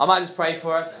I might just pray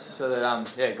for us so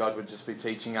that God would just be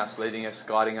teaching us, leading us,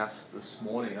 guiding us this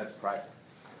morning. Let's pray.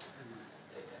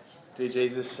 Dear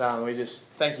Jesus, we just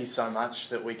thank you so much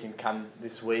that we can come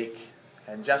this week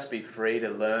and just be free to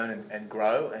learn and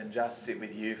grow and just sit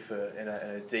with you in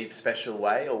a deep, special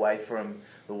way, away from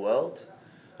the world.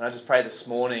 And I just pray this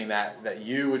morning that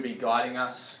you would be guiding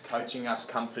us, coaching us,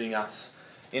 comforting us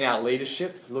in our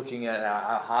leadership, looking at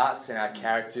our hearts and our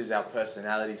characters, our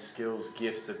personality, skills,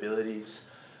 gifts, abilities.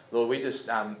 Lord,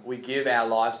 we give our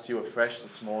lives to you afresh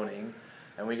this morning,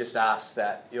 and we just ask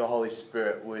that your Holy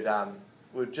Spirit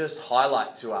would just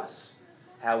highlight to us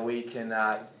how we can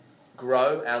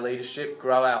grow our leadership,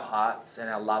 grow our hearts and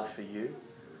our love for you,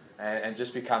 and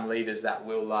just become leaders that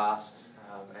will last,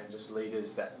 and just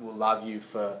leaders that will love you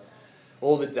for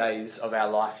all the days of our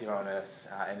life here on earth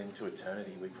and into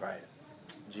eternity, we pray.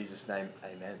 In Jesus' name,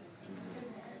 amen.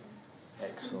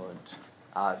 Excellent.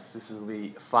 This will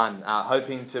be fun.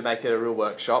 Hoping to make it a real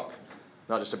workshop,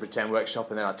 not just a pretend workshop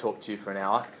and then I talk to you for an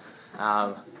hour.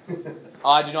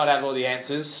 I do not have all the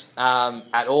answers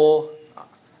at all.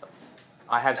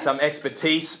 I have some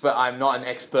expertise, but I'm not an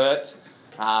expert.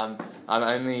 I'm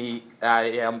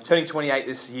turning 28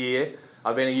 this year.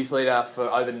 I've been a youth leader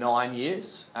for over 9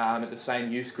 years at the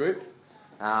same youth group,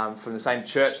 from the same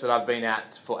church that I've been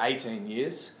at for 18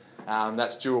 years.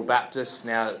 That's Dural Baptist,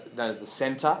 now known as the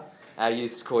Centre. Our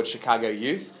youth is called Chicago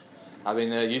Youth. I've been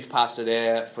the youth pastor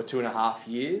there for 2.5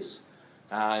 years,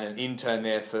 and an intern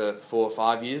there for 4 or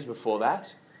 5 years before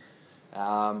that.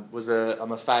 I'm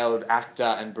a failed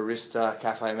actor and barista,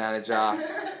 cafe manager,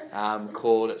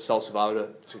 called at Soul Survivor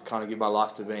to kind of give my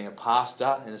life to being a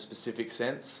pastor in a specific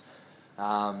sense,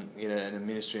 in a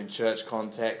ministry and church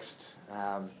context.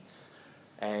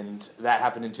 And that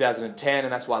happened in 2010,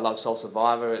 and that's why I love Soul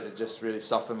Survivor. It just really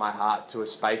softened my heart to a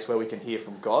space where we can hear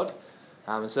from God.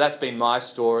 So that's been my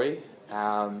story.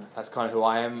 That's kind of who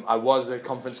I am. I was a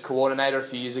conference coordinator a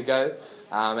few years ago,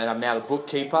 and I'm now the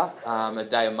bookkeeper, a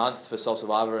day a month for Soul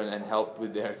Survivor and help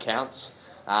with their accounts.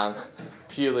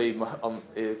 Purely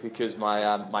because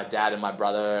my dad and my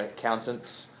brother are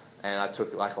accountants, and I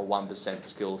took like a 1%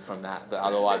 skill from that, but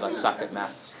otherwise I suck at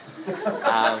maths.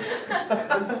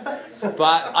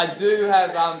 But I do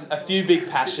have a few big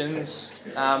passions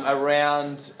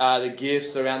around the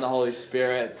gifts, around the Holy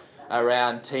Spirit,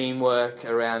 around teamwork,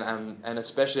 around and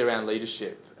especially around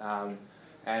leadership. And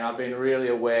I've been really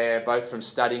aware, both from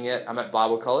studying it. I'm at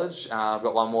Bible college. I've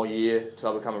got 1 more year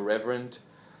till I become a reverend.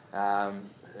 And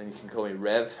you can call me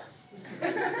Rev,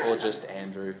 or just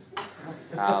Andrew.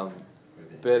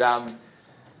 But what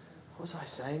was I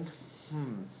saying?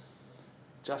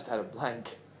 Just had a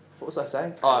blank. What was I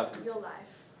saying? Oh, your life.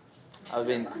 I've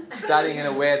been studying and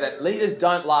aware that leaders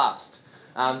don't last.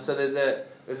 So there's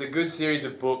a good series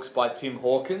of books by Tim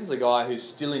Hawkins, a guy who's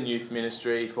still in youth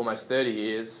ministry for almost 30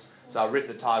 years. So I ripped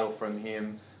the title from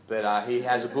him. But he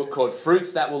has a book called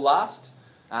Fruits That Will Last.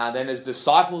 Then there's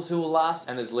Disciples Who Will Last,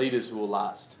 and there's Leaders Who Will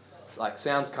Last.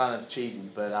 Sounds kind of cheesy,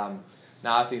 but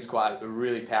no, I think it's quite a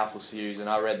really powerful series, and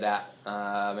I read that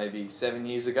maybe 7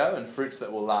 years ago, and Fruits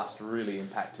That Will Last really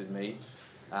impacted me.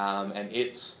 And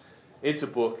it's a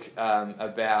book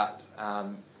about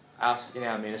us in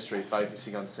our ministry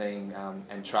focusing on seeing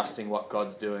and trusting what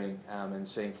God's doing and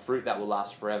seeing fruit that will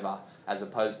last forever, as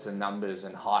opposed to numbers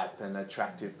and hype and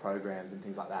attractive programs and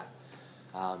things like that.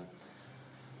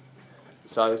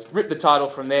 So rip the title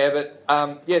from there, but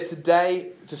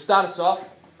today, to start us off,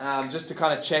 just to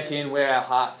kind of check in where our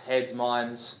hearts, heads,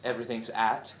 minds, everything's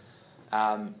at.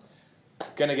 Going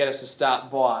to get us to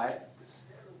start by,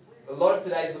 a lot of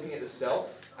today is looking at the self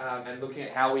and looking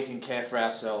at how we can care for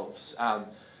ourselves.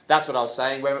 That's what I was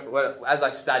saying. As I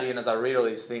study and as I read all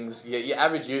these things, your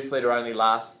average youth leader only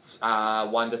lasts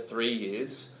 1 to 3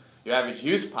 years. Your average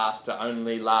youth pastor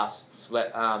only lasts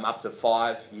up to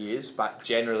 5 years, but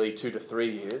generally 2 to 3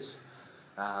 years.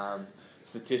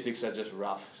 Statistics are just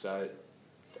rough, so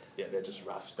they're just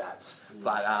rough stats.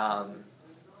 But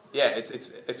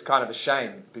it's kind of a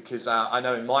shame because I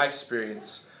know in my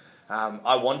experience,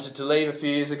 I wanted to leave a few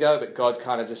years ago, but God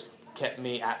kind of just kept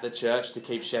me at the church to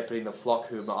keep shepherding the flock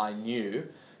whom I knew,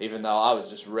 even though I was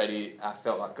just ready. I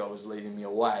felt like God was leading me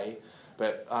away.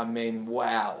 But I mean,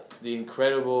 wow, the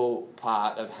incredible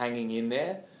part of hanging in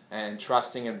there and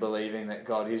trusting and believing that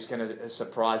God is going to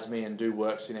surprise me and do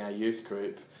works in our youth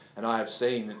group. And I have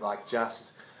seen,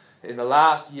 just in the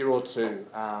last year or two,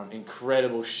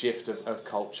 incredible shift of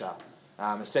culture.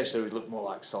 Essentially, we look more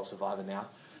like Soul Survivor now.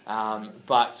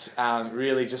 But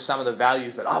really just some of the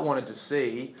values that I wanted to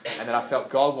see and that I felt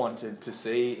God wanted to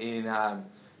see in...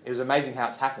 it was amazing how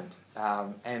it's happened.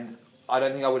 And I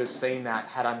don't think I would have seen that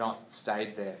had I not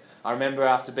stayed there. I remember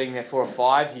after being there 4 or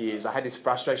 5 years, I had this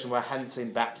frustration where I hadn't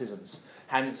seen baptisms,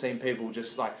 hadn't seen people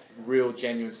just like real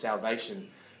genuine salvation.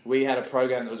 We had a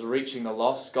program that was reaching the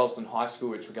lost, Golston High School,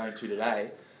 which we're going to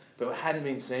today, but we hadn't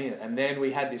been seeing it. And then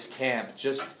we had this camp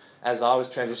just as I was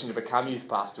transitioning to become youth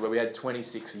pastor, where we had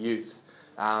 26 youth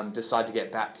decide to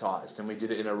get baptised, and we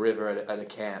did it in a river at a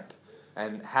camp.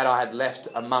 And had I had left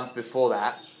a month before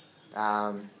that,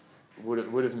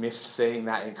 would have missed seeing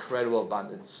that incredible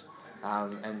abundance.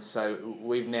 And so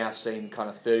we've now seen kind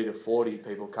of 30 to 40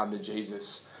 people come to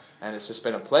Jesus, and it's just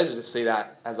been a pleasure to see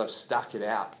that as I've stuck it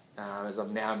out, as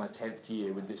I'm now in my 10th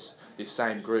year with this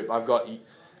same group. I've got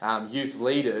youth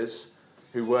leaders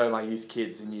who were my youth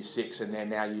kids in year 6, and they're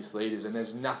now youth leaders, and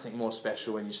there's nothing more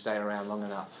special when you stay around long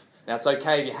enough. Now, it's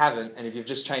okay if you haven't, and if you've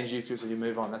just changed youth groups and you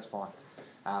move on, that's fine.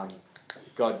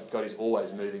 God is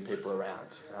always moving people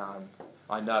around.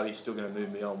 I know He's still going to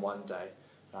move me on one day,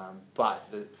 but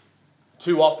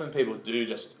too often people do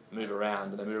just move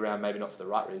around, and they move around maybe not for the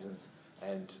right reasons,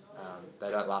 and they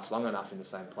don't last long enough in the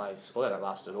same place, or they don't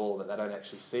last at all, that they don't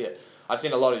actually see it. I've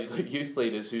seen a lot of youth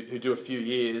leaders who do a few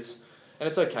years, and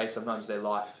it's okay, sometimes their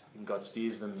life, and God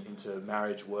steers them into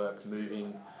marriage, work,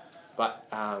 moving, but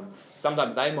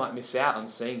sometimes they might miss out on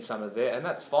seeing some of their, and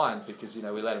that's fine, because we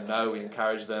let them know, we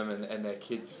encourage them, and their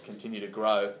kids continue to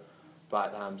grow.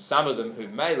 But some of them who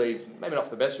may leave, maybe not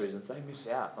for the best reasons, they miss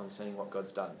out on seeing what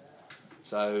God's done.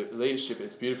 So leadership,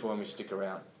 it's beautiful when we stick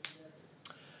around.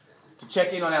 To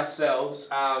check in on ourselves,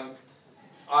 I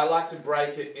like to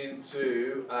break it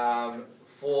into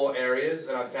 4 areas,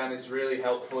 and I found this really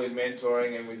helpful in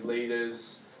mentoring and with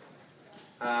leaders.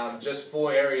 Just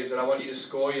 4 areas, and I want you to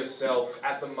score yourself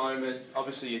at the moment.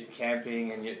 Obviously you're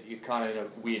camping and you're kind of in a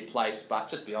weird place, but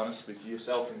just be honest with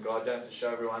yourself and God. Don't have to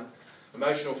show everyone.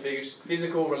 Emotional,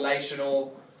 physical,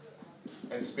 relational,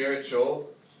 and spiritual.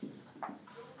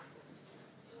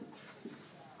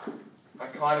 I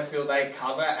kind of feel they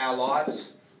cover our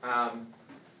lives.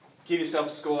 Give yourself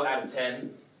a score out of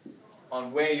 10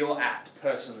 on where you're at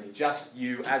personally, just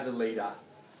you as a leader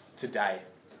today.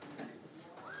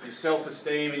 Your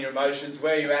self-esteem and your emotions,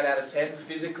 where are you at out of 10?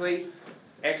 Physically,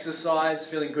 exercise,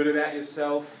 feeling good about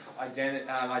yourself,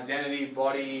 identity,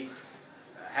 body,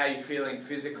 how you're feeling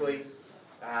physically.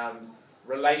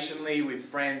 Relationally, with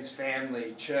friends,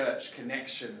 family, church,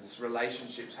 connections,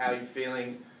 relationships, how are you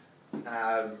feeling?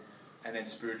 And then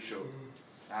spiritual.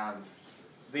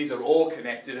 These are all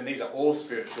connected, and these are all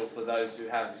spiritual for those who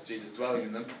have Jesus dwelling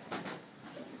in them.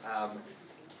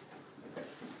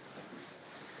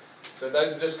 So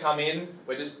those have just come in.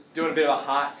 We're just doing a bit of a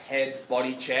heart, head,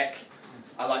 body check.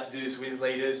 I like to do this with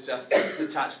leaders, just to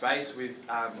touch base with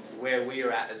where we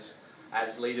are at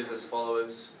as leaders, as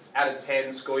followers. Out of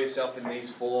 10, score yourself in these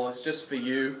 4. It's just for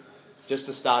you, just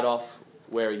to start off,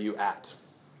 where are you at?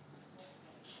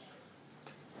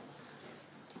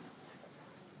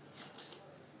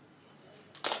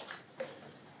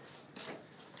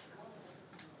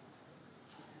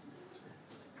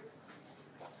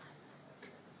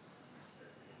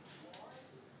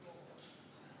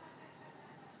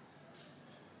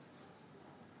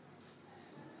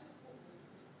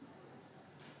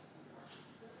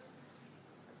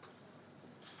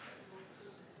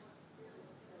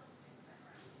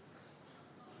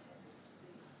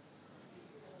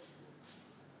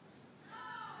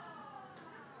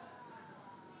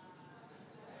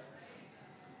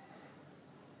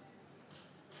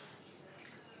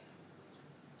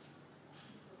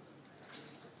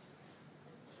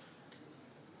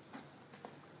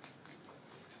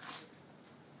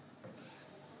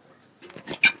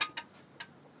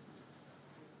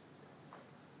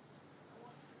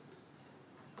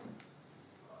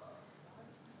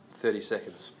 Thirty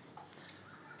seconds.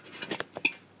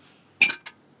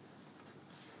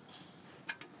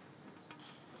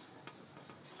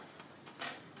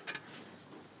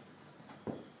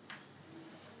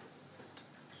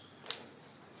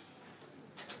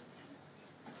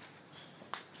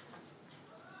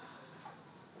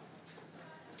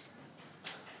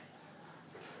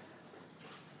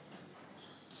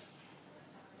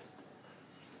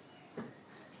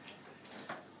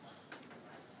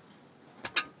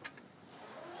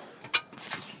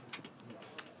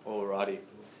 Alrighty.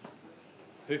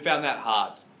 Who found that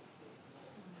hard?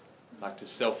 Like to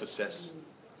self-assess.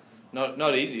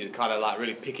 Not easy to kind of like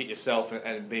really pick at yourself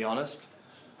and be honest.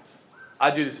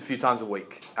 I do this a few times a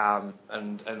week, and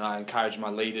I encourage my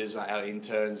leaders, our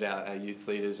interns, our youth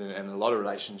leaders, and a lot of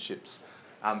relationships.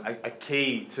 A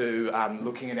key to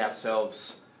looking at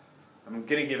ourselves. I'm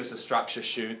going to give us a structure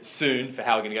soon for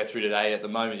how we're going to go through today. At the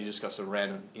moment, you just got some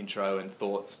random intro and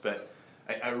thoughts, but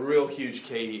a real huge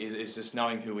key is just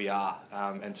knowing who we are.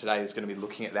 And today is going to be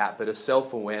looking at that, but a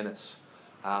self-awareness.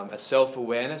 A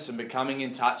self-awareness and becoming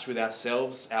in touch with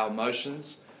ourselves, our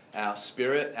emotions, our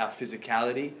spirit, our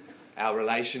physicality, our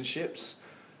relationships.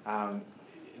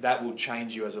 That will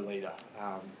change you as a leader.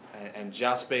 And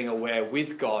just being aware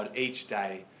with God each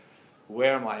day,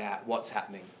 where am I at, what's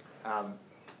happening?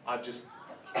 I've just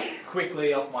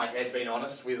quickly off my head been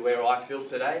honest with where I feel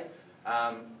today.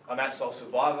 I'm at Soul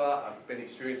Survivor. I've been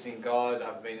experiencing God.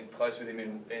 I've been close with Him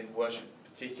in worship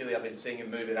particularly. I've been seeing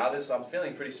Him move in others. So I'm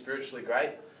feeling pretty spiritually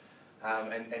great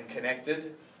and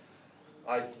connected.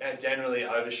 I generally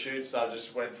overshoot, so I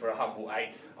just went for a humble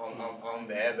 8 on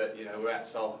there. But you know, we're at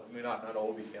Soul. We might not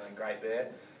all be feeling great there.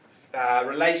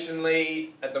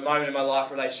 Relationally, at the moment in my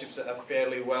life, relationships are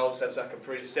fairly well. So that's like a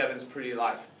pretty 7's pretty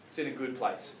like it's in a good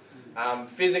place.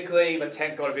 Physically, my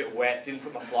tent got a bit wet, didn't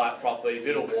put my fly up properly, a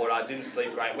bit of water, didn't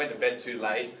sleep great, went to bed too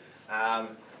late.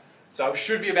 So I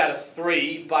should be about a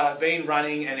 3, but I've been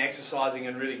running and exercising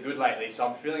and really good lately, so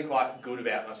I'm feeling quite good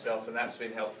about myself, and that's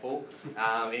been helpful,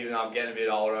 even though I'm getting a bit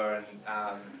older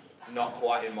and not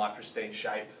quite in my pristine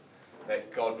shape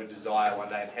that God would desire one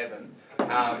day in heaven.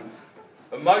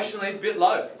 Emotionally, a bit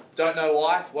low. Don't know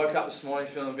why. Woke up this morning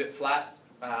feeling a bit flat.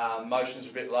 Emotions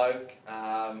are a bit low.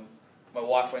 My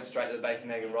wife went straight to the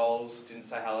bacon, egg and rolls, didn't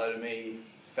say hello to me,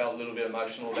 felt a little bit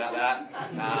emotional about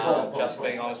that. Just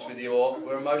being honest with you all,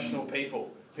 we're emotional people.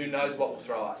 Who knows what will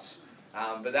throw us?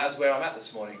 But that's where I'm at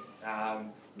this morning. A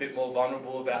bit more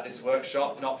vulnerable about this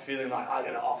workshop, not feeling like I'm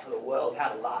going to offer the world how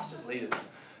to last as leaders.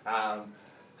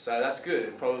 So that's good.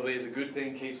 It probably is a good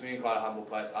thing, keeps me in quite a humble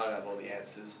place. I don't have all the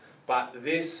answers. But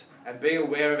this, and being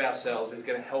aware of ourselves, is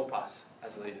going to help us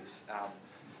as leaders.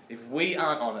 If we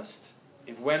aren't honest,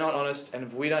 if we're not honest, and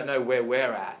if we don't know where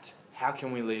we're at, how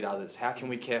can we lead others? How can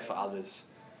we care for others?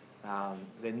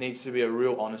 There needs to be a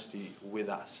real honesty with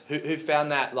us. Who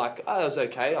found that like, oh, that was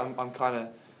okay. I'm kind of,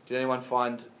 did anyone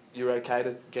find you're okay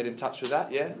to get in touch with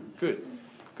that? Yeah? Good.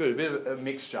 A bit of a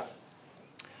mixture.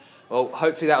 Well,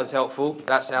 hopefully that was helpful.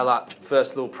 That's our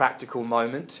first little practical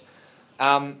moment.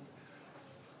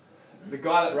 The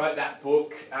guy that wrote that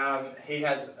book, he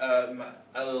has a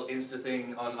little Insta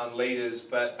thing on leaders,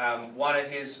 but one of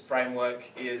his framework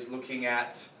is looking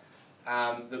at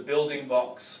the building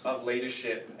blocks of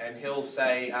leadership, and he'll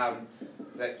say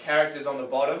that character's on the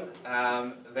bottom,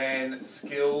 then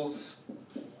skills,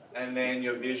 and then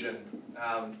your vision.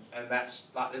 And that's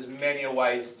there's many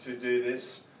ways to do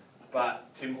this,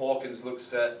 but Tim Hawkins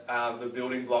looks at the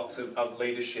building blocks of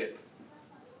leadership,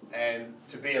 and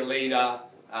to be a leader,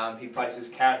 he places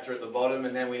character at the bottom,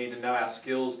 and then we need to know our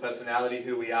skills, personality,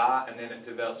 who we are, and then it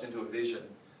develops into a vision,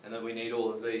 and then we need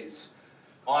all of these.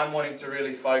 I'm wanting to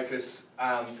really focus,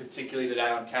 particularly today,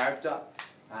 on character,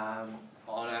 on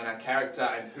our character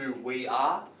and who we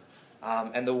are.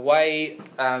 And the way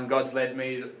God's led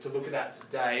me to look at that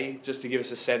today, just to give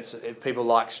us a sense if people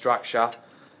like structure,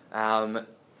 I'm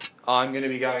going to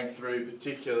be going through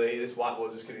particularly, this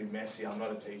whiteboard's just going to be messy, I'm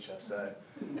not a teacher, so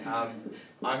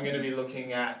I'm going to be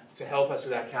looking at, to help us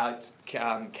with our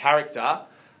character,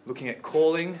 looking at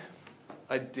calling,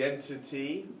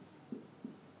 identity,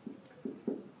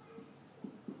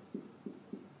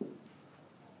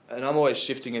 and I'm always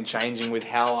shifting and changing with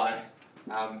how I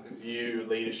view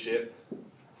leadership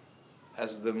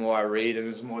as the more I read and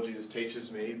as the more Jesus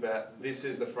teaches me, but this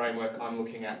is the framework I'm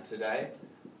looking at today.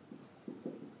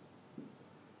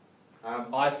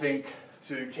 I think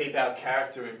to keep our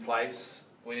character in place,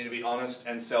 we need to be honest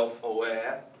and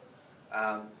self-aware,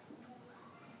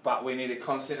 but we need to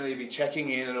constantly be checking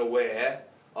in and aware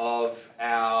of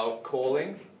our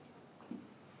calling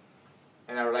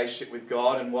and our relationship with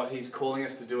God and what He's calling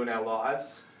us to do in our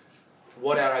lives,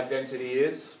 what our identity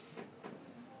is,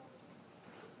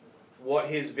 what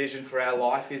His vision for our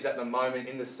life is at the moment,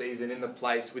 in the season, in the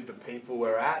place, with the people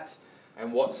we're at,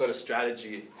 and what sort of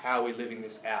strategy, how are we living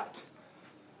this out.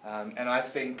 And I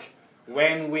think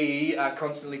when we are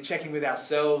constantly checking with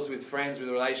ourselves, with friends, with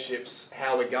relationships,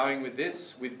 how we're going with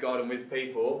this, with God and with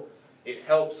people, it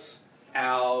helps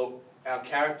our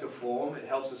character form, it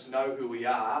helps us know who we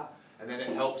are, and then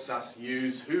it helps us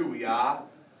use who we are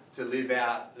to live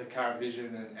out the current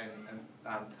vision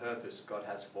and purpose God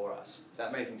has for us. Is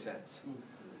that making sense?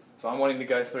 So I'm wanting to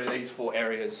go through these 4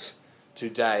 areas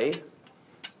today,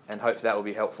 and hopefully that will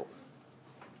be helpful.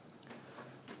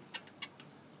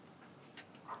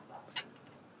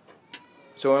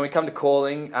 So when we come to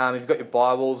calling, if you've got your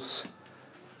Bibles,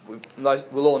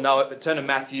 we'll all know it, but turn to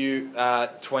Matthew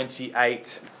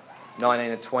 28,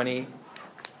 19 and 20.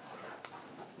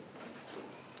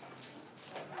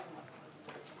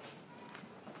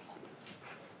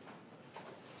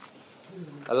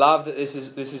 I love that this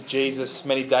is Jesus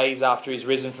many days after he's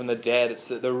risen from the dead. It's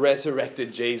the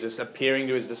resurrected Jesus appearing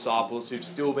to his disciples who've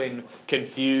still been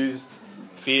confused,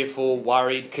 fearful,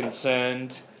 worried,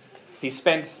 concerned. He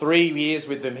spent 3 years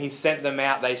with them. He sent them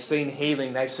out. They've seen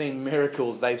healing. They've seen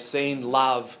miracles. They've seen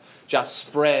love just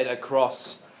spread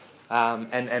across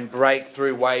and break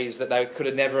through ways that they could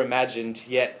have never imagined.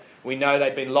 Yet we know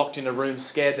they've been locked in a room,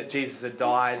 scared that Jesus had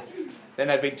died. Then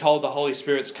they've been told the Holy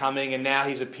Spirit's coming, and now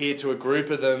he's appeared to a group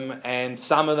of them, and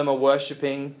some of them are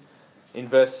worshipping in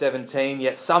verse 17,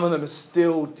 yet some of them are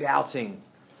still doubting.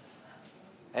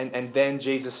 And then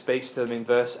Jesus speaks to them in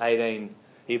verse 18.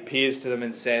 He appears to them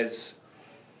and says,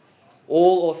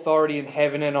 "All authority in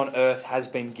heaven and on earth has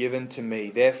been given to me.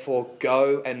 Therefore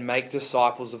go and make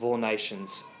disciples of all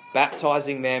nations,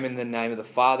 baptizing them in the name of the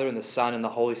Father and the Son and the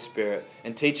Holy Spirit,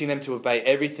 and teaching them to obey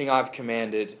everything I've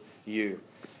commanded you.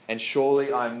 And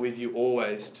surely I am with you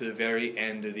always to the very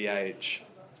end of the age."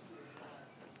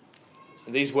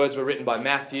 And these words were written by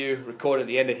Matthew, recorded at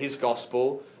the end of his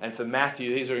gospel. And for Matthew,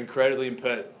 these are incredibly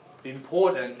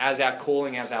important as our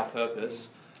calling, as our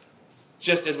purpose.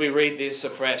 Just as we read this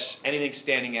afresh, anything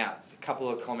standing out? A couple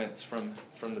of comments from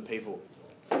the people.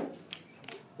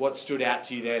 What stood out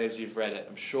to you then as you've read it?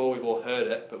 I'm sure we've all heard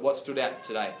it, but what stood out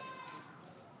today?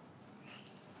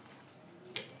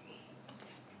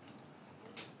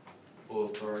 All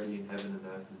authority in heaven and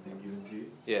earth has been given to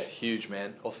you. Yeah, huge,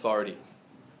 man. Authority.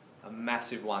 A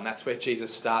massive one. That's where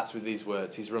Jesus starts with these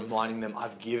words. He's reminding them,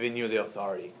 I've given you the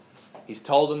authority. He's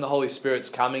told them the Holy Spirit's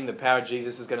coming. The power of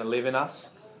Jesus is going to live in us.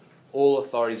 All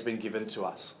authority has been given to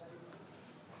us.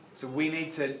 So we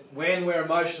need to, when we're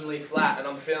emotionally flat and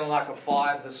I'm feeling like a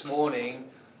 5 this morning,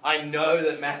 I know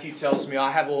that Matthew tells me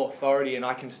I have all authority and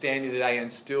I can stand here today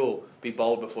and still be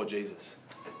bold before Jesus.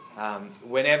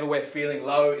 Whenever we're feeling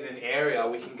low in an area,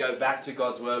 we can go back to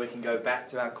God's word, we can go back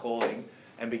to our calling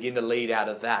and begin to lead out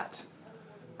of that.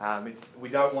 We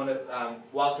don't want to,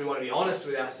 whilst we want to be honest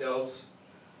with ourselves,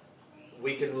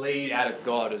 we can lead out of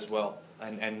God as well,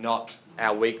 and not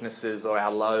our weaknesses or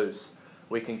our lows.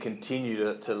 We can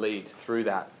continue to lead through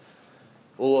that.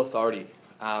 All authority,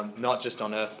 not just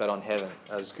on earth but on heaven.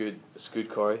 That was good. That's good,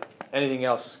 Corey. Anything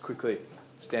else quickly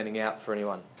standing out for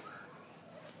anyone?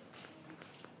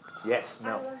 Yes,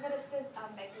 Mel. I love that it says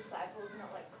make disciples,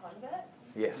 not like converts.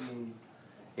 Yes.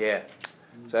 Yeah.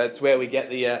 So that's where we get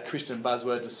the Christian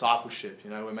buzzword discipleship. You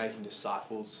know, we're making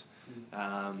disciples.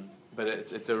 But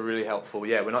it's a really helpful,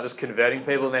 we're not just converting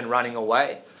people and then running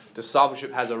away.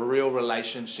 Discipleship has a real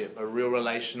relationship, a real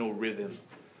relational rhythm.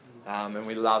 And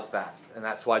we love that. And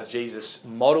that's why Jesus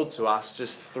modeled to us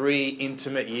just 3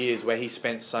 intimate years where he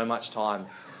spent so much time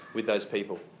with those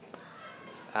people.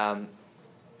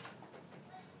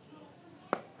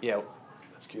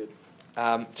 That's good.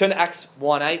 Turn to Acts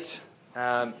 1:8.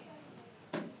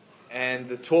 And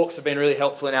the talks have been really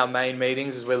helpful in our main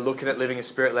meetings as we're looking at living a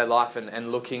Spirit-led life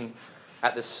and looking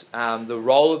at this, the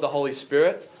role of the Holy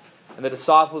Spirit. And the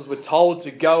disciples were told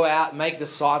to go out, make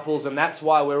disciples, and that's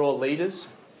why we're all leaders.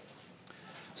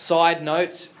 Side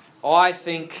note, I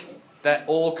think that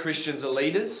all Christians are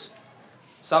leaders.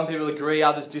 Some people agree,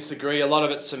 others disagree. A lot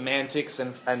of it's semantics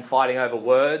and fighting over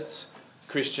words.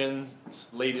 Christian,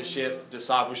 leadership,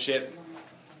 discipleship.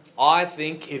 I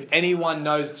think if anyone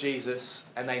knows Jesus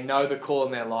and they know the call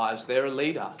in their lives, they're a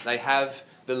leader. They have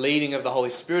the leading of the Holy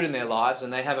Spirit in their lives,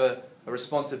 and they have a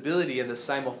responsibility and the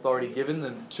same authority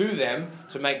given to them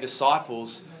to make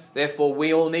disciples. Therefore,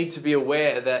 we all need to be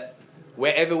aware that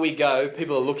wherever we go,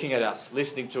 people are looking at us,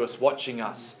 listening to us, watching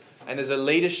us, and there's a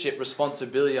leadership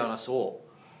responsibility on us all.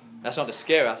 That's not to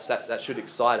scare us, that should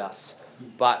excite us.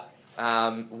 But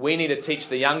we need to teach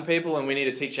the young people, and we need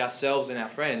to teach ourselves and our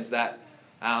friends that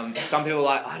some people are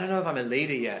like, I don't know if I'm a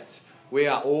leader yet. We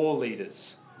are all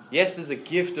leaders. Yes, there's a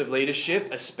gift of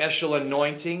leadership, a special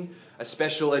anointing, a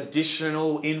special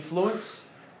additional influence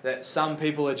that some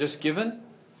people are just given,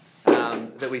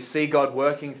 that we see God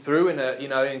working through in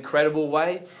an incredible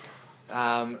way.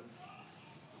 But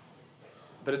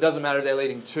it doesn't matter if they're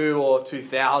leading 2 or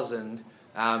 2,000.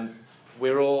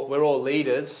 We're all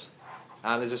leaders.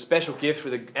 There's a special gift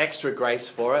with an extra grace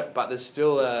for it, but there's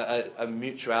still a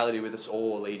mutuality with us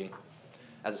all leading,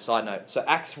 as a side note. So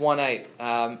Acts 1:8.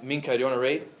 Minko, do you want to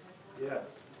read? Yeah.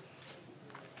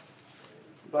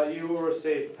 But you will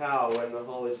receive power when the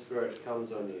Holy Spirit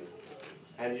comes on you,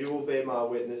 and you will be my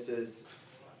witnesses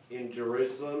in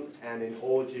Jerusalem and in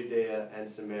all Judea and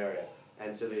Samaria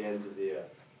and to the ends of the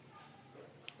earth.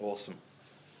 Awesome.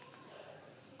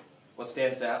 What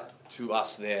stands out to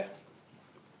us there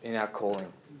in our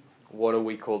calling? What are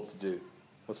we called to do?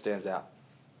 What stands out?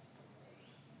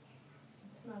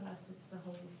 It's not us, it's the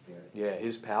Holy Spirit. Yeah,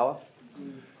 His power.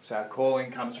 So our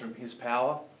calling comes from His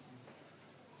power.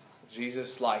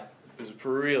 Jesus was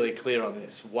really clear on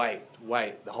this. Wait,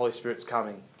 the Holy Spirit's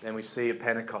coming. Then we see at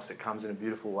Pentecost it comes in a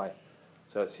beautiful way.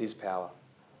 So it's His power.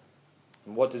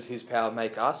 And what does His power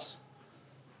make us?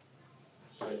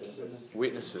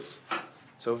 Witnesses.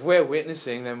 So if we're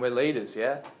witnessing, then we're leaders,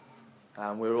 yeah?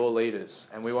 We're all leaders.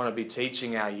 And we want to be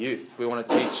teaching our youth. We want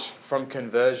to teach from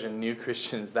conversion new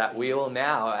Christians that we all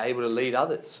now are able to lead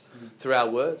others through our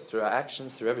words, through our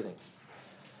actions, through everything.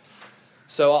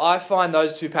 So I find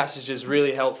those two passages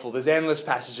really helpful. There's endless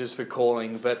passages for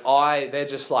calling, but they're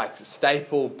just like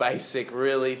staple, basic,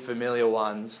 really familiar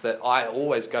ones that I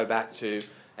always go back to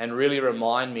and really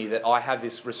remind me that I have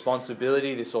this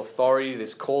responsibility, this authority,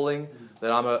 this calling,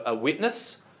 that I'm a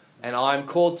witness, and I'm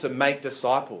called to make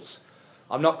disciples.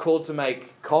 I'm not called to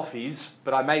make coffees,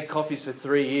 but I made coffees for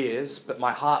 3 years, but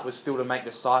my heart was still to make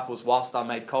disciples whilst I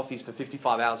made coffees for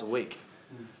 55 hours a week.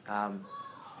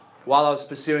 While I was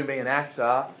pursuing being an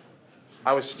actor,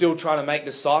 I was still trying to make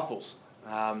disciples.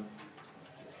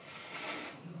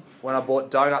 When I bought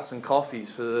donuts and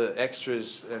coffees for the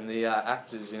extras and the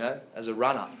actors, as a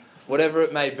runner. Whatever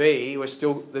it may be,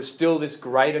 there's still this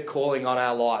greater calling on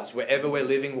our lives. Wherever we're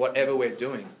living, whatever we're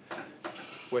doing,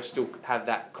 we still have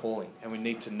that calling, and we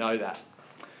need to know that.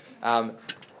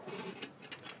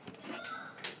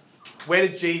 Where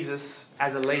did Jesus,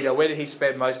 as a leader, where did He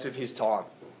spend most of His time?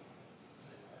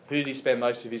 Who did He spend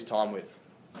most of His time with?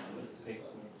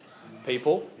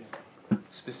 People?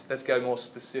 Let's go more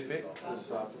specific.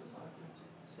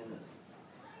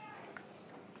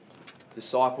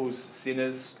 Disciples,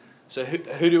 sinners. So who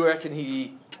do you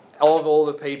reckon of all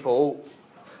the people,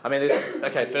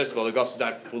 okay, first of all, the Gospels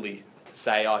don't fully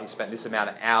say, He spent this amount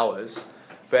of hours.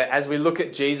 But as we look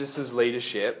at Jesus'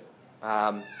 leadership,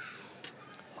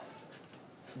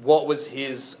 what was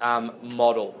His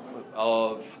model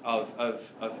of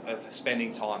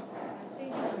spending time? I see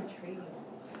Him retreating.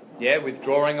 Yeah,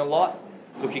 withdrawing a lot,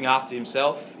 looking after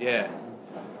Himself. Yeah,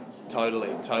 totally.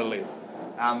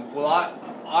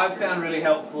 I found really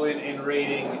helpful in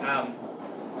reading.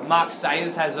 Mark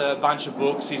Sayers has a bunch of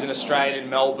books. He's an Australian in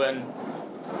Melbourne.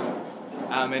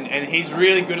 And he's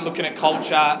really good at looking at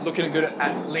culture, looking good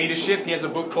at leadership. He has a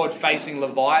book called Facing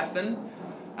Leviathan.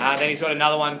 Then he's got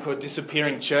another one called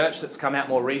Disappearing Church that's come out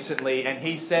more recently. And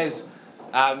he says,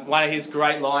 one of his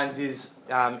great lines is,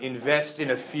 invest in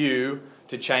a few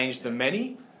to change the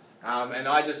many. And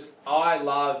I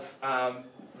love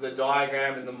the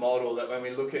diagram and the model that when we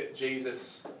look at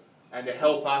Jesus and to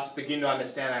help us begin to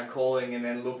understand our calling and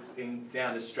then looking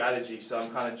down to strategy. So I'm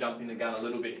kind of jumping the gun a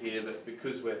little bit here, but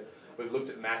because we've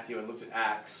looked at Matthew and looked at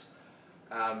Acts,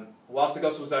 whilst the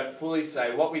Gospels don't fully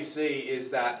say, what we see is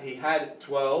that He had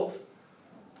 12,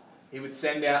 He would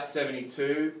send out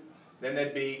 72, then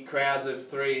there'd be crowds of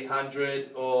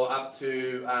 300 or up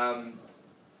to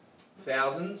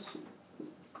thousands.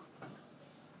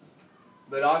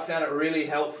 But I found it really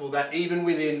helpful that even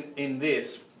within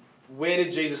this, where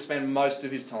did Jesus spend most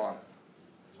of His time?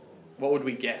 What would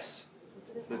we guess?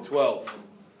 The 12.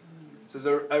 So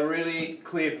there's a really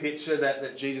clear picture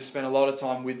that Jesus spent a lot of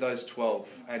time with those 12.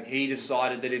 And He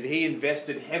decided that if He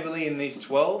invested heavily in these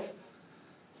 12,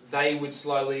 they would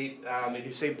slowly, if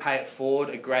you've seen Pay It Forward,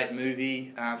 a great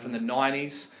movie from the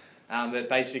 90s, that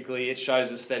basically it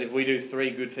shows us that if we do 3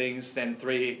 good things, then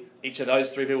each of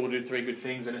those 3 people will do 3 good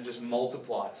things, and it just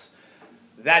multiplies.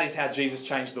 That is how Jesus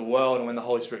changed the world and when the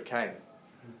Holy Spirit came.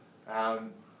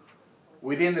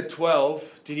 Within the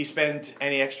 12, did He spend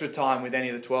any extra time with any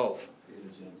of the 12?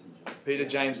 Peter,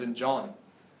 James and John.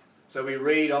 So we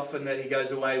read often that He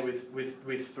goes away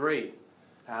with 3.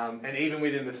 And even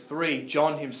within the 3,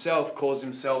 John himself calls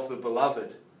himself the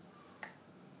beloved.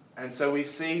 And so we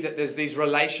see that there's these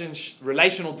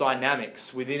relational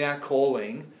dynamics within our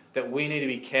calling that we need to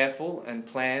be careful and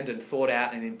planned and thought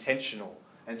out and intentional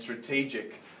and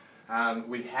strategic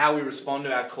with how we respond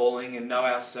to our calling and know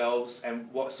ourselves and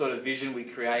what sort of vision we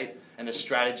create and the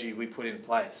strategy we put in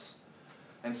place.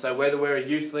 And so whether we're a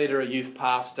youth leader, a youth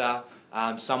pastor,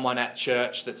 someone at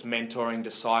church that's mentoring,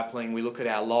 discipling, we look at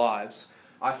our lives,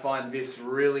 I find this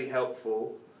really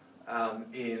helpful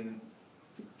in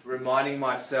reminding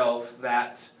myself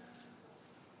that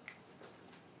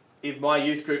if my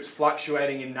youth group's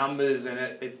fluctuating in numbers and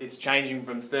it's changing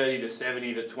from 30 to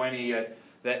 70 to 20,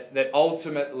 that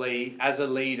ultimately, as a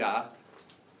leader,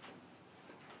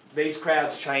 these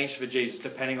crowds changed for Jesus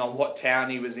depending on what town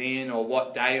He was in or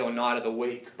what day or night of the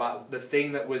week. But the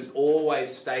thing that was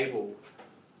always stable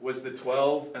was the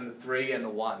 12 and the 3 and the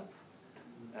 1.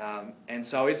 And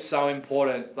so it's so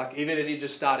important, like even if you're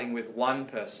just starting with one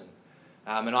person,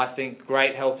 and I think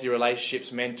great healthy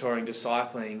relationships, mentoring,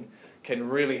 discipling can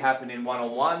really happen in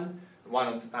one-on-one,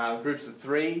 groups of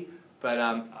 3.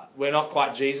 But we're not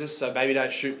quite Jesus, so maybe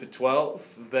don't shoot for 12.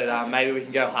 But maybe we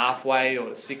can go halfway, or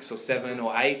to 6 or 7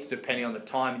 or 8, depending on the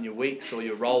time in your weeks or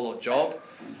your role or job.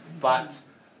 But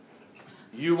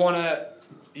you want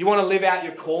to live out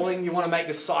your calling. You want to make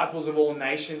disciples of all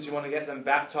nations. You want to get them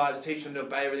baptized, teach them to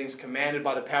obey everything that's commanded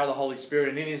by the power of the Holy Spirit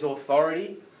and in His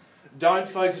authority. Don't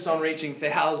focus on reaching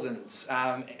thousands.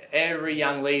 Every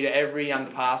young leader, every young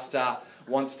pastor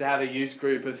wants to have a youth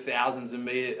group of thousands and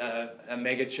be a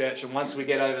mega church. And once we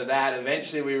get over that,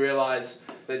 eventually we realize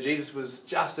that Jesus was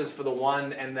just as for the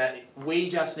one, and that we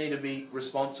just need to be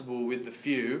responsible with the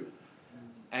few,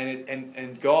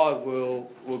 and God will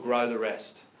grow the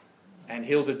rest. And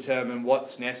He'll determine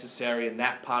what's necessary in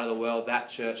that part of the world, that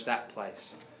church, that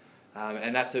place.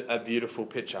 And that's a beautiful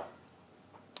picture.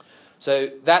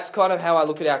 So that's kind of how I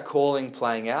look at our calling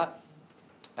playing out.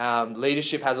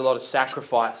 Leadership has a lot of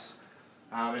sacrifice.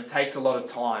 It takes a lot of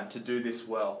time to do this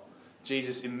well.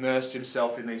 Jesus immersed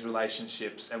Himself in these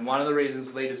relationships. And one of the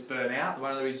reasons leaders burn out,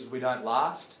 one of the reasons we don't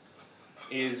last,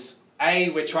 is A,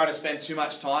 we're trying to spend too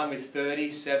much time with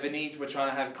 30, 70, we're trying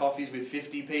to have coffees with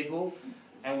 50 people.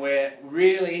 And we're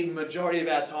really, majority of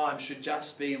our time should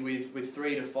just be with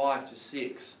 3 to 5 to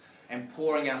 6, and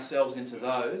pouring ourselves into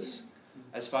those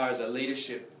as far as a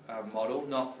leadership model,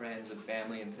 not friends and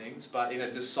family and things, but in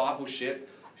a discipleship,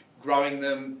 growing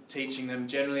them, teaching them.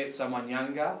 Generally it's someone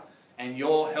younger, and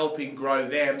you're helping grow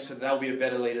them so they'll be a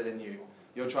better leader than you.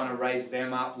 You're trying to raise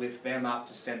them up, lift them up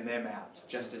to send them out,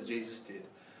 just as Jesus did.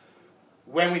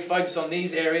 When we focus on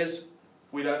these areas,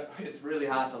 it's really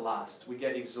hard to last. We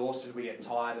get exhausted, we get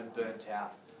tired and burnt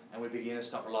out, and we begin to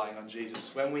stop relying on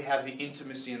Jesus. When we have the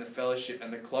intimacy and the fellowship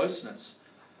and the closeness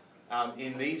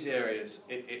in these areas,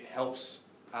 it helps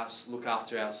us look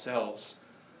after ourselves.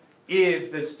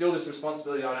 If there's still this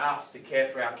responsibility on us to care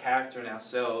for our character and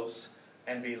ourselves,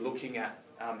 and be looking at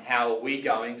how are we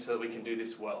going so that we can do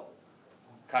this well.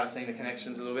 Kind of seeing the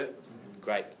connections a little bit?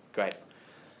 Great.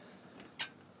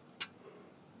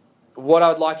 What I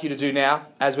would like you to do now,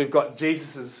 as we've got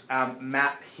Jesus'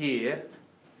 map here,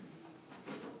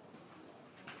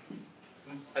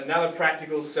 another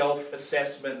practical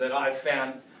self-assessment that I've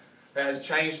found that has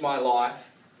changed my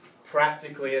life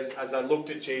practically as I looked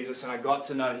at Jesus and I got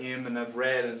to know Him and I've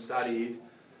read and studied.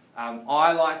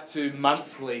 I like to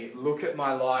monthly look at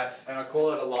my life, and I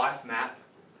call it a life map,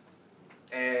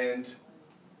 and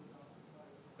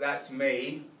that's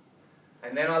me.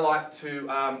 And then I like to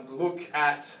look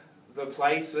at the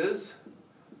places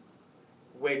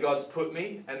where God's put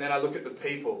me, and then I look at the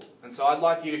people. And so I'd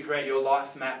like you to create your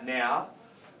life map now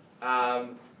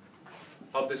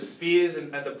of the spheres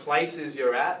and the places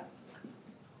you're at.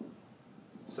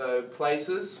 So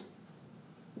places,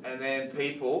 and then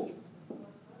people,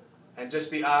 and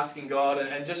just be asking God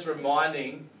and just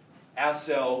reminding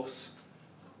ourselves,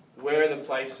 where are the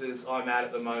places I'm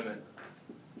at the moment?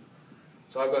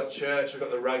 So I've got church, I've got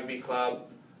the rugby club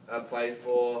I play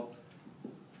for,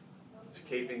 to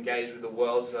keep engaged with the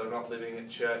world so that I'm not living in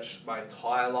church my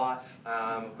entire life.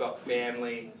 I've got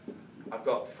family, I've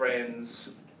got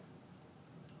friends,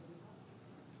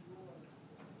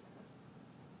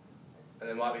 and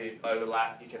there might be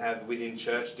overlap. You can have within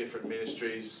church different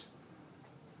ministries.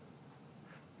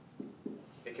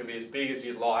 It can be as big as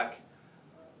you'd like.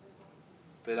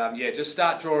 But just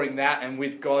start drawing that, and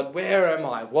with God, where am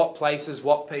I? What places,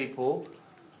 what people?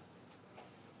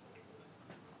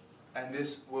 And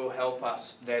this will help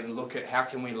us then look at how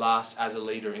can we last as a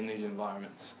leader in these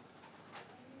environments.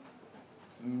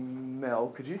 Mel,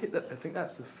 could you hit that? I think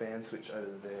that's the fan switch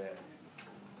over there.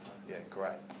 Yeah,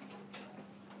 great.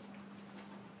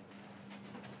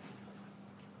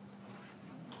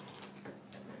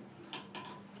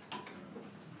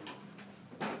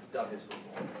 Done this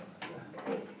before.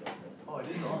 Oh, it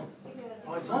is on.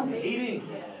 Oh, it's on heating.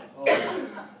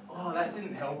 Oh, that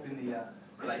didn't help in the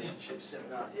relationship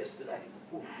seminar yesterday.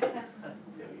 Ooh. There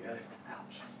we go.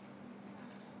 Ouch.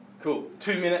 Cool.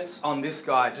 2 minutes on this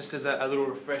guy, just as a little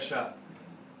refresher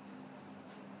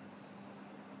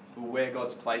for where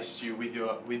God's placed you with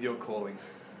your calling.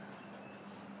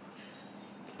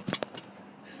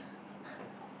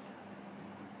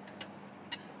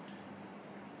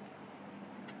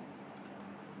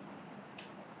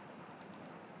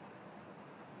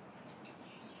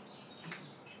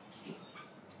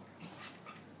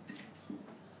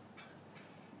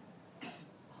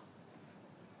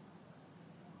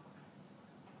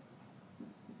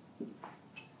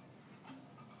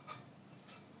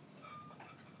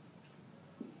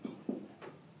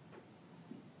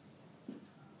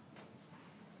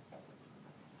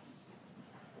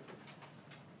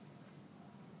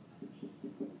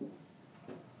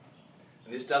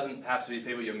 This doesn't have to be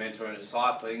people you're mentoring and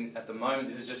discipling. At the moment,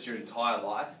 this is just your entire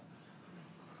life.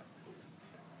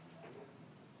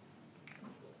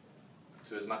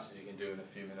 To as much as you can do in a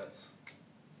few minutes.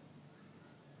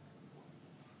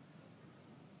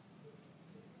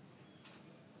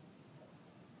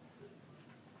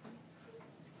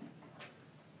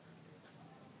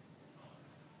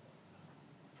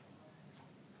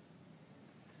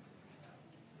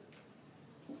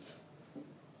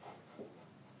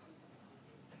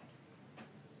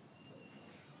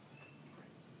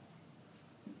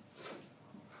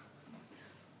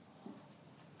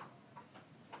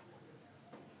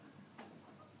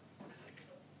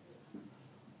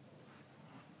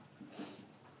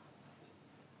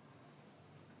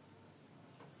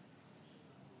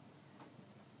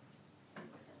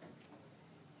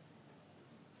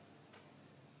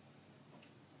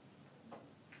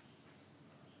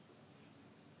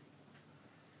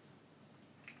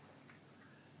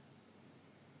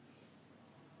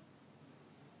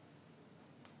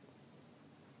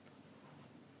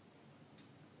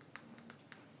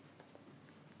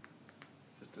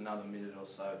 Another minute or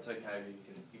so. It's okay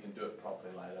if you can do it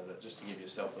properly later, but just to give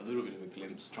yourself a little bit of a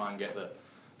glimpse, try and get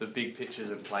the big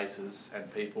pictures and places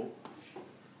and people.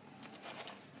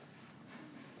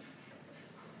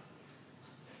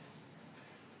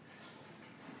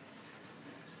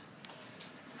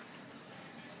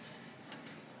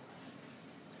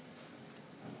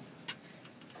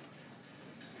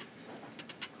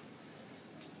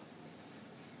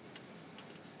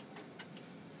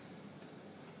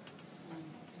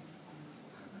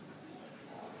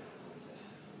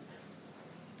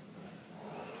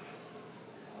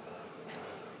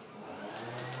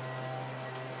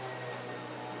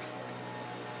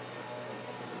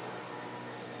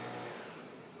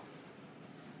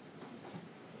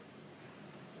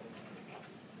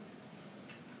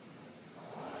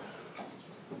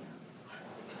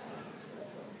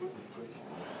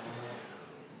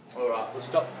 Alright, we'll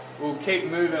stop. We'll keep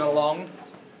moving along.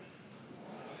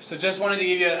 So just wanted to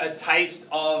give you a taste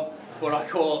of what I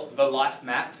call the life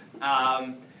map.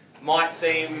 Might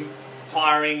seem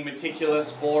tiring,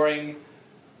 meticulous, boring.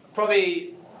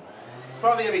 Probably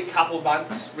every couple of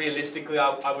months, realistically,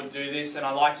 I would do this, and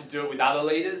I like to do it with other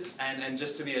leaders and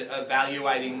just to be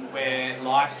evaluating where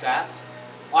life's at.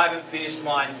 I haven't finished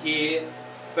mine here,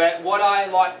 but what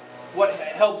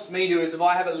helps me do is if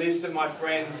I have a list of my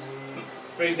friends.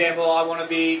 For example, I want to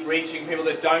be reaching people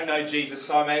that don't know Jesus,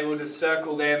 so I'm able to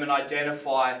circle them and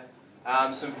identify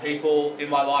some people in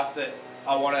my life that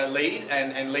I want to lead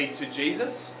and lead to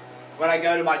Jesus. When I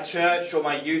go to my church or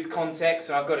my youth context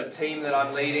and I've got a team that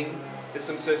I'm leading, there's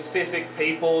some specific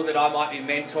people that I might be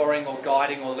mentoring or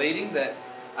guiding or leading that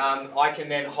I can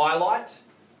then highlight.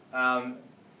 I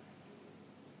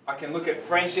can look at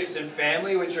friendships and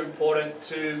family, which are important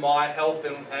to my health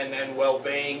and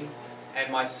well-being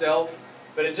and myself.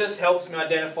 But it just helps me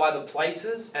identify the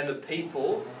places and the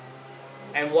people.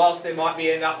 And whilst there might be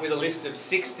end up with a list of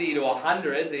 60 to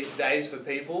 100 these days for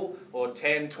people, or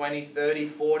 10, 20, 30,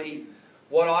 40,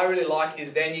 what I really like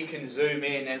is then you can zoom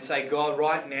in and say, God,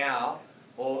 right now,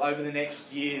 or over the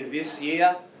next year, this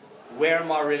year, where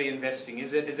am I really investing?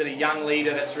 Is it a young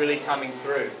leader that's really coming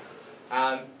through?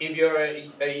 If you're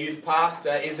a youth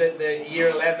pastor, is it the year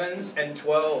 11s and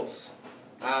 12s?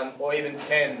 Or even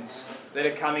 10s that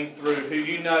are coming through who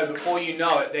you know, before you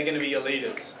know it, they're going to be your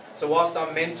leaders. So whilst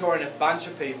I'm mentoring a bunch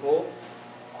of people,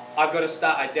 I've got to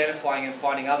start identifying and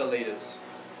finding other leaders.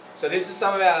 So this is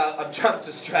some of our, I've jumped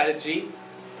to strategy,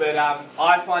 but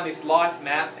I find this life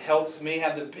map helps me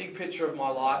have the big picture of my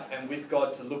life and with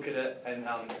God to look at it and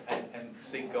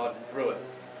seek God through it.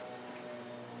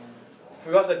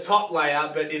 Forgot the top layer,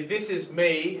 but if this is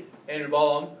me, Andrew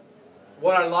Bolam,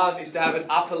 what I love is to have an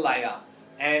upper layer.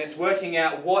 And it's working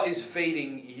out what is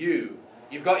feeding you.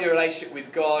 You've got your relationship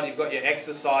with God, you've got your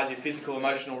exercise, your physical,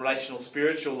 emotional, relational,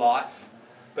 spiritual life.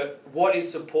 But what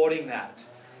is supporting that?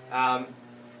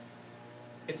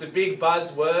 It's a big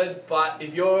buzzword, but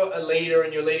if you're a leader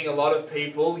and you're leading a lot of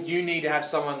people, you need to have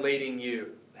someone leading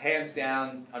you. Hands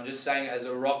down, I'm just saying it as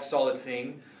a rock solid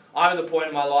thing. I'm at the point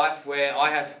in my life where I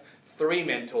have 3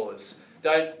 mentors.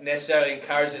 Don't necessarily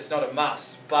encourage it, it's not a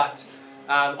must, but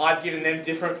I've given them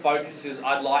different focuses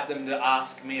I'd like them to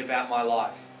ask me about my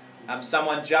life.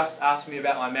 Someone just asked me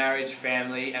about my marriage,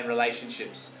 family and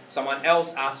relationships. Someone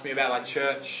else asked me about my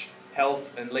church,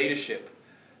 health and leadership.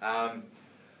 The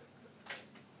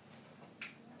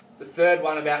third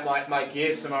one about my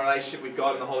gifts and my relationship with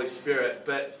God and the Holy Spirit.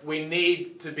 But we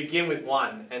need to begin with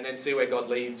one and then see where God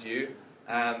leads you.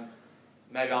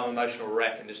 maybe I'm an emotional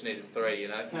wreck and just needed 3, you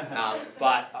know.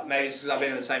 But maybe it's because I've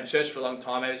been in the same church for a long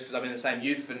time. Maybe it's because I've been in the same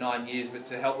youth for 9 years. But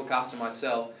to help look after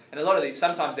myself, and a lot of these,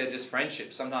 sometimes they're just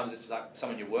friendships. Sometimes it's like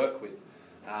someone you work with.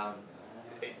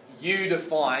 You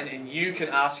define and you can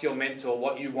ask your mentor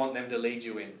what you want them to lead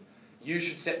you in. You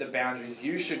should set the boundaries.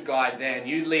 You should guide them.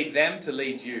 You lead them to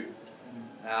lead you.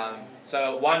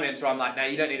 So one mentor, I'm like, no,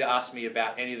 you don't need to ask me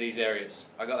about any of these areas.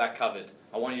 I got that covered.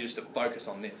 I want you just to focus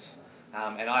on this.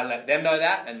 And I let them know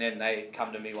that, and then they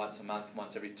come to me once a month,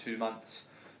 once every 2 months.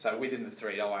 So within the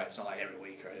 3, don't worry, it's not like every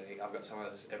week or anything. I've got someone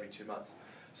that's every 2 months.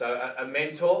 So a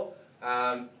mentor,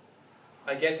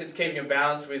 I guess it's keeping a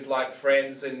balance with like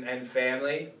friends and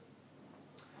family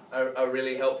are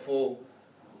really helpful.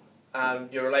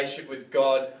 Your relationship with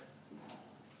God,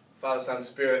 Father, Son,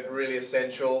 Spirit, really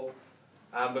essential.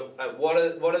 But what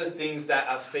are the things that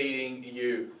are feeding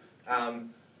you?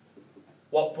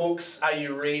 What books are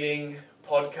you reading?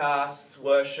 Podcasts,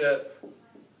 worship?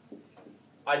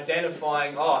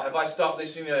 Identifying, have I stopped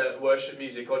listening to worship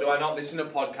music, or do I not listen to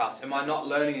podcasts? Am I not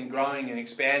learning and growing and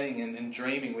expanding and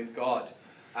dreaming with God?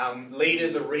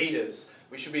 Leaders are readers.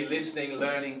 We should be listening,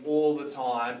 learning all the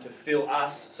time to fill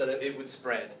us so that it would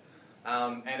spread.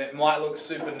 And it might look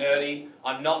super nerdy.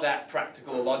 I'm not that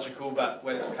practical or logical, but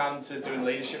when it's come to doing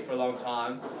leadership for a long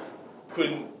time,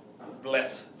 couldn't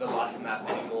bless the life map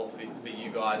anymore for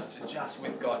you guys to just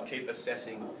with God keep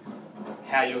assessing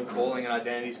how your calling and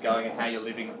identity is going and how you're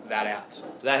living that out.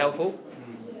 Is that helpful?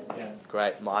 Yeah.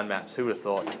 Great, mind maps. Who would have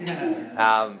thought?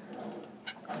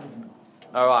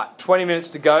 All right, 20 minutes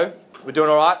to go. We're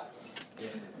doing all right? Yeah.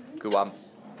 Good one.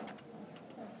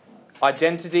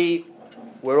 Identity.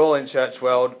 We're all in church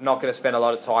world. Not going to spend a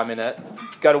lot of time in it.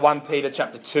 Go to 1 Peter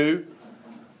chapter 2.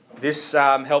 This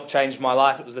helped change my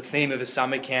life. It was the theme of a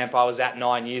summer camp I was at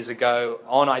 9 years ago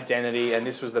on identity, and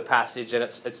this was the passage, and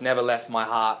it's never left my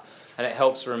heart, and it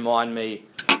helps remind me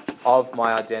of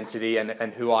my identity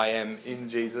and who I am in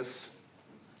Jesus.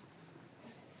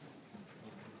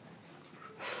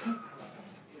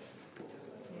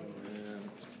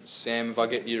 Sam, if I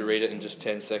get you to read it in just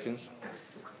 10 seconds.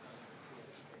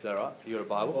 Is that right? You got a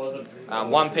Bible?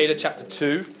 1 Peter chapter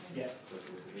 2. Yeah.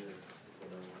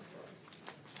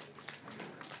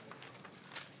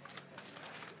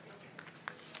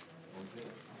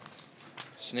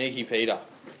 Sneaky Peter.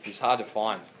 He's hard to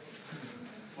find.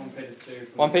 1 Peter 2.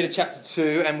 1 Peter chapter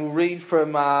 2, and we'll read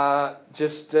from 9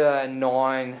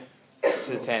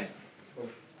 to 10.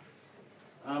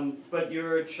 But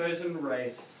you're a chosen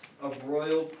race, a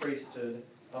royal priesthood,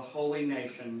 a holy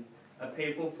nation, a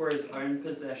people for his own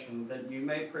possession, that you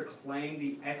may proclaim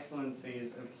the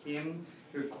excellencies of him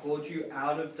who called you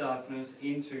out of darkness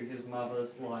into his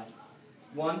marvelous light.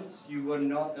 Once you were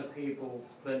not a people,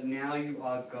 but now you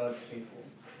are God's people.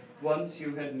 Once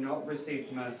you had not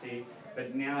received mercy,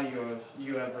 but now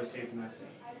you have received mercy.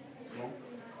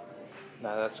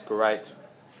 No, that's great.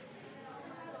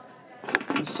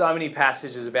 So many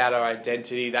passages about our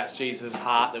identity. That's Jesus'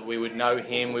 heart, that we would know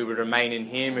him, we would remain in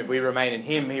him. If we remain in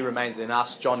him, he remains in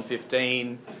us. John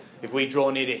 15. If we draw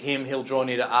near to him, he'll draw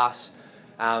near to us.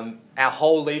 Our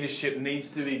whole leadership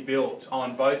needs to be built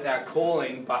on both our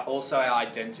calling but also our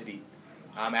identity.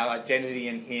 Our identity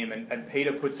in him. And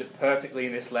Peter puts it perfectly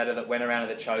in this letter that went around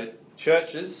to the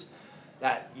churches,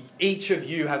 that each of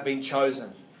you have been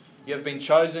chosen. You have been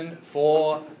chosen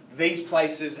for these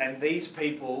places and these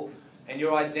people, and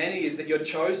your identity is that you're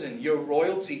chosen. You're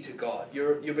royalty to God.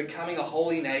 You're becoming a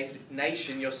holy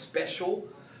nation. You're special.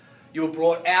 You were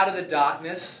brought out of the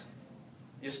darkness.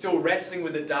 You're still wrestling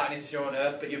with the darkness here on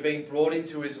earth, but you're being brought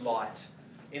into his light.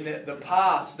 In the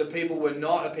past, the people were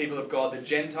not a people of God. The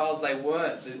Gentiles, they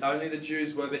weren't. Only the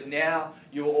Jews were, but now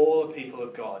you're all a people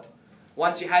of God.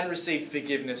 Once you hadn't received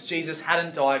forgiveness, Jesus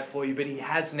hadn't died for you, but he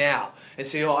has now. And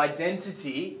so your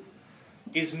identity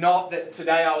is not that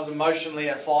today I was emotionally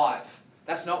at 5.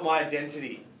 That's not my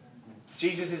identity.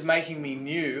 Jesus is making me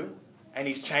new, and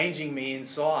he's changing me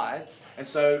inside. And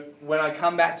so when I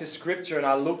come back to Scripture and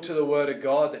I look to the Word of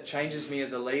God that changes me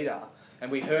as a leader, and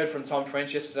we heard from Tom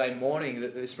French yesterday morning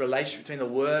that this relationship between the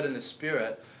Word and the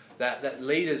Spirit, that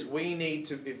leaders, we need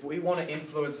to, if we want to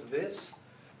influence this,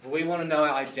 if we want to know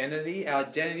our identity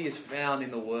is found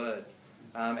in the Word.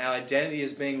 Our identity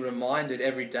is being reminded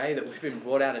every day that we've been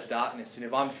brought out of darkness. And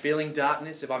if I'm feeling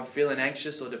darkness, if I'm feeling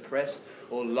anxious or depressed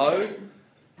or low,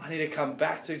 I need to come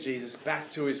back to Jesus, back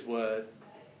to his Word,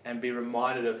 and be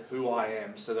reminded of who I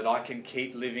am so that I can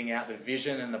keep living out the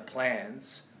vision and the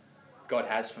plans God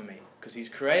has for me. Because he's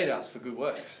created us for good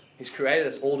works. He's created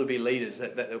us all to be leaders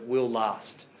that will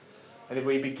last. And if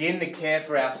we begin to care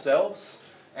for ourselves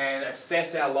and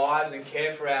assess our lives and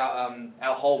care for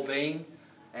our whole being,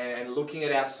 and looking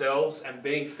at ourselves and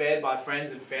being fed by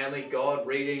friends and family, God,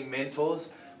 reading,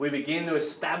 mentors, we begin to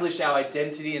establish our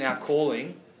identity and our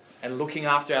calling and looking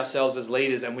after ourselves as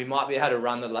leaders, and we might be able to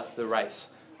run the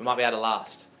race. We might be able to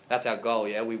last. That's our goal,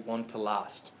 yeah? We want to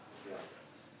last.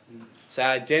 So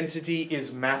our identity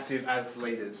is massive as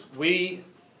leaders. We,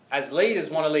 as leaders,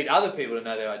 want to lead other people to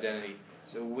know their identity.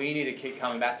 So we need to keep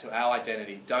coming back to our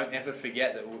identity. Don't ever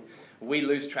forget that we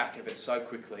lose track of it so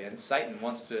quickly. And Satan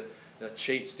wants to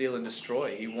cheat, steal, and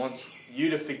destroy. He wants you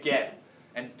to forget,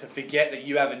 and to forget that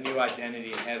you have a new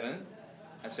identity in heaven.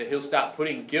 And so he'll start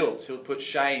putting guilt, he'll put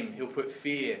shame, he'll put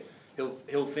fear.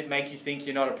 He'll make you think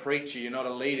you're not a preacher, you're not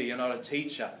a leader, you're not a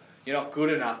teacher, you're not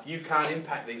good enough, you can't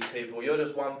impact these people, you're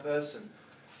just one person.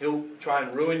 He'll try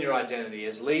and ruin your identity.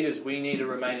 As leaders, we need to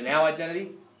remain in our identity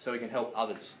so we can help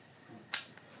others.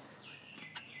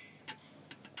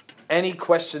 Any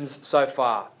questions so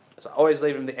far? So I always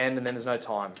leave them to the end and then there's no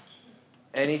time.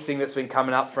 Anything that's been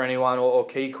coming up for anyone, or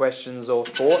key questions or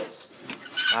thoughts,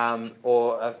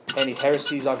 or any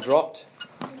heresies I've dropped?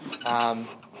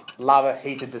 Love a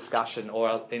heated discussion,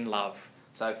 or in love.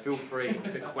 So feel free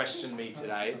to question me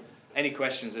today. Any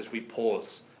questions as we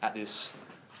pause at this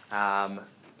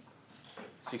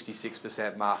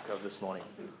 66% mark of this morning?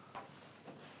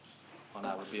 Oh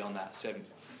no, we'll be on that. 15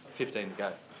 to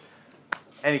go.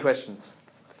 Any questions,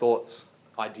 thoughts,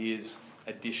 ideas,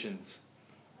 additions?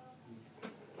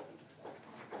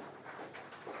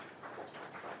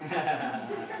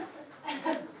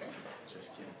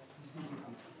 Just kidding.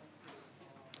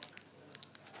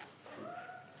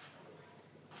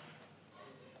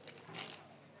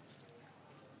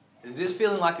 Is this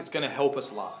feeling like it's going to help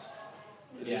us last?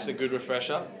 Is this a good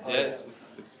refresher? It's,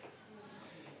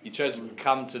 you chose to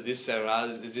come to this seminar.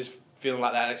 Is this feeling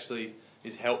like that actually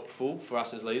is helpful for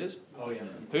us as leaders? Oh, yeah.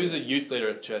 Who's a youth leader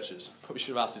at churches? Probably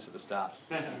should have asked this at the start.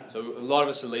 So a lot of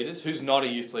us are leaders. Who's not a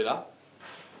youth leader?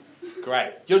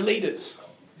 Great. You're leaders.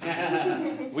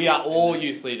 We are all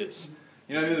youth leaders.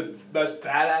 You know who the most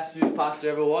badass youth pastor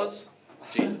ever was?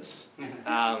 Jesus.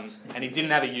 And he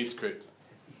didn't have a youth group.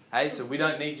 Hey, so we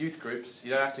don't need youth groups.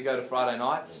 You don't have to go to Friday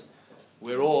nights.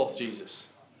 We're all Jesus.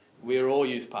 We're all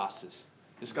youth pastors.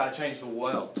 This guy changed the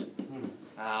world.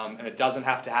 And it doesn't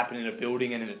have to happen in a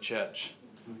building and in a church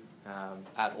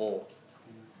at all.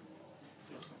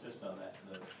 Just on that,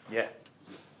 Yeah.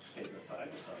 just keep the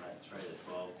focus on that 3 to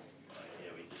 12.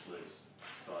 We just lose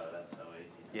sight of that so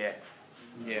easy. Yeah.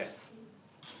 Yeah. I was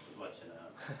watching, I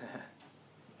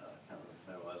can't remember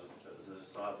who it was the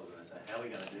disciples, and they said, how are we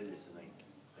going to do this? And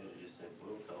Peter just said,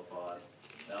 we'll tell 5,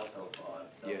 they'll tell 5.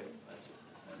 Yeah.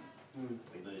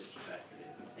 We lose track of it.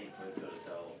 We think we've got to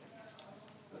tell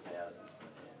the thousands,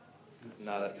 but it's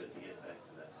No, that's good to get back to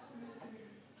that.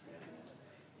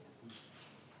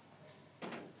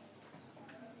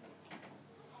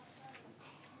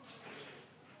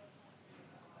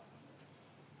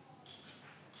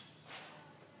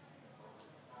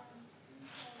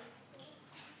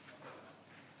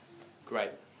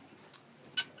 great.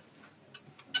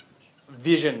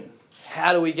 Vision.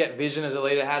 How do we get vision as a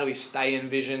leader? How do we stay in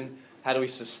vision? How do we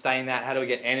sustain that? How do we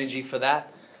get energy for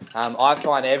that? I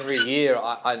find every year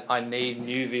I need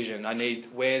new vision. I need,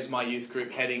 where's my youth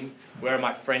group heading? Where are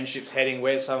my friendships heading?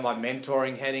 Where's some of my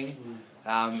mentoring heading?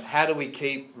 How do we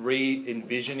keep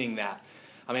re-envisioning that?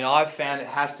 I mean, I've found it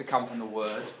has to come from the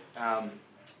Word.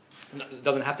 It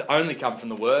doesn't have to only come from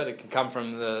the Word. It can come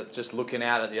from just looking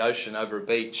out at the ocean over a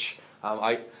beach.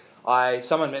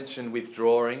 Someone mentioned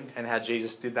withdrawing and how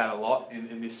Jesus did that a lot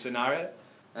in this scenario.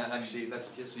 Actually,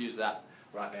 let's just use that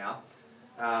right now.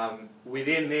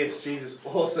 Within this, Jesus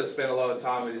also spent a lot of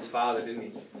time with his Father, didn't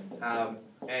he?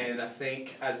 And I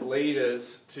think as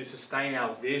leaders, to sustain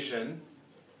our vision,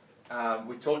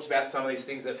 we talked about some of these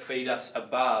things that feed us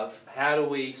above. How do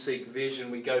we seek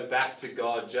vision? We go back to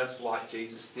God just like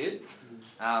Jesus did.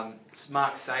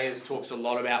 Mark Sayers talks a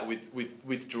lot about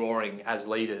withdrawing as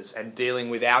leaders and dealing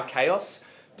with our chaos,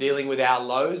 dealing with our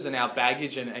lows and our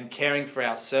baggage and caring for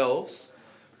ourselves.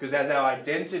 Because as our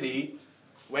identity,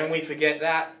 when we forget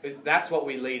that, that's what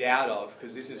we lead out of,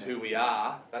 because this is who we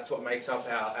are. That's what makes up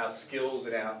our skills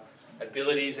and our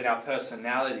abilities and our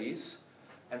personalities.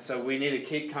 And so we need to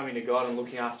keep coming to God and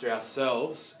looking after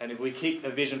ourselves. And if we keep a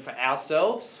vision for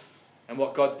ourselves and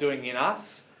what God's doing in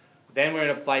us, then we're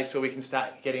in a place where we can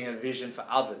start getting a vision for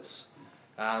others.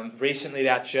 Recently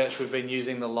at our church, we've been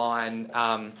using the line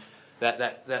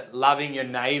that loving your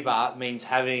neighbour means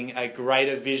having a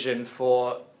greater vision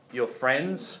for your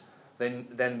friends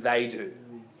than they do.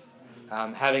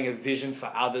 Having a vision for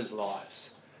others'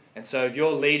 lives. And so if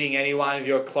you're leading anyone, if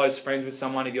you're close friends with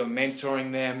someone, if you're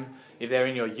mentoring them, if they're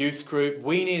in your youth group,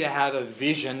 we need to have a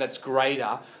vision that's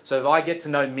greater. So if I get to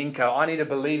know Minko, I need to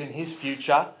believe in his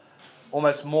future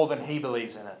almost more than he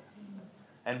believes in it.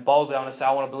 And boldly, I want to say,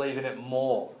 I want to believe in it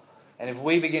more. And if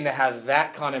we begin to have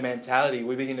that kind of mentality,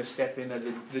 we begin to step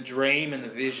into the dream and the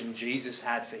vision Jesus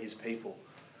had for his people.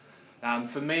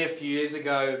 For me, a few years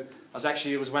ago,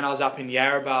 it was when I was up in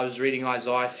Yarrabah, I was reading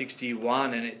Isaiah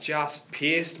 61, and it just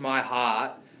pierced my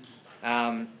heart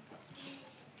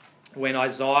when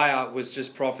Isaiah was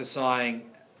just prophesying,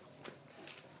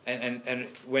 and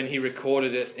when he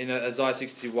recorded it in Isaiah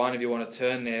 61, if you want to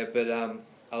turn there, but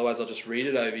otherwise I'll just read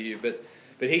it over you. But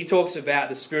he talks about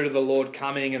the Spirit of the Lord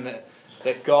coming, and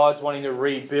that God's wanting to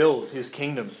rebuild his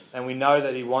kingdom. And we know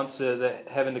that he wants the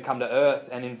heaven to come to earth.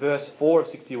 And in verse 4 of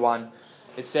 61,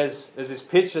 it says, there's this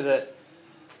picture that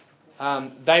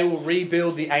they will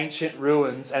rebuild the ancient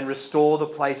ruins and restore the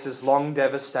places long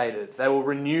devastated. They will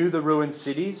renew the ruined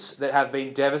cities that have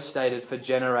been devastated for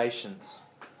generations.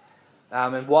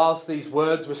 And whilst these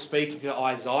words were speaking to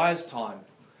Isaiah's time,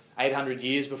 800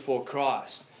 years before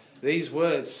Christ, these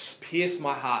words pierced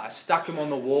my heart. I stuck them on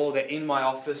the wall. They're in my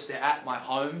office. They're at my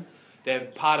home. They're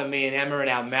part of me and Emma and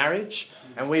our marriage.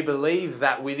 And we believe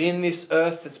that within this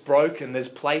earth that's broken, there's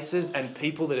places and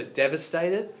people that are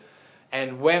devastated.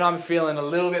 And when I'm feeling a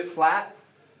little bit flat,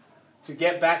 to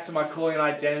get back to my calling and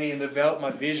identity and develop my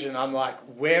vision, I'm like,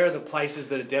 where are the places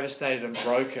that are devastated and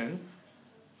broken?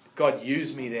 God,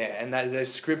 use me there. And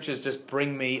those scriptures just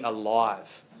bring me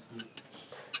alive.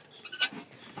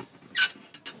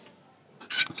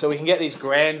 So we can get these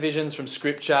grand visions from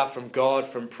Scripture, from God,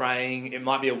 from praying. It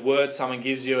might be a word someone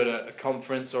gives you at a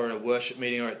conference or at a worship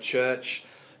meeting or at church.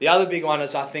 The other big one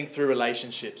is, I think, through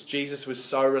relationships. Jesus was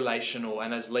so relational,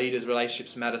 and as leaders,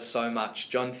 relationships matter so much.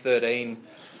 John 13,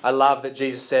 I love that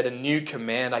Jesus said, "A new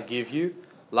command I give you,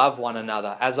 love one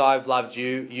another. As I've loved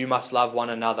you, you must love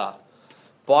one another.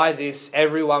 By this,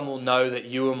 everyone will know that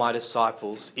you are my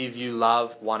disciples, if you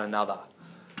love one another."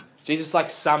 Jesus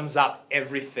sums up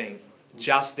everything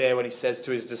just there when he says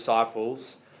to his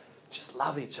disciples, just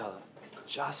love each other.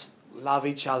 Just love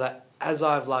each other as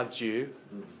I've loved you.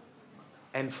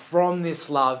 And from this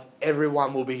love,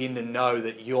 everyone will begin to know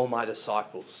that you're my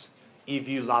disciples, if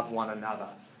you love one another.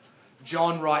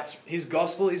 John writes, his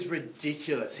gospel is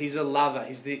ridiculous. He's a lover.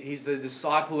 He's the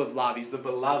disciple of love. He's the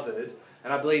beloved.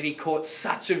 And I believe he caught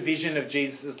such a vision of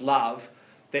Jesus' love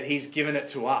that he's given it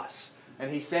to us.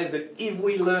 And he says that if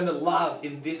we learn to love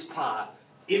in this part,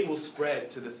 it will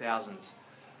spread to the thousands.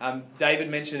 David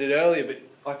mentioned it earlier,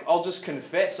 but I'll just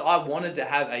confess, I wanted to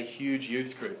have a huge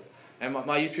youth group. And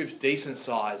my youth group's decent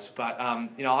size, but I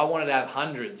wanted to have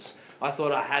hundreds. I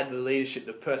thought I had the leadership,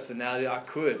 the personality. I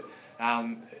could.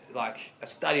 I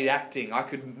studied acting. I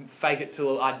could fake it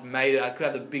till I'd made it. I could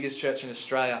have the biggest church in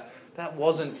Australia. That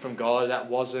wasn't from God. That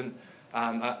wasn't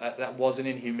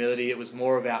in humility. It was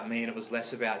more about me, and it was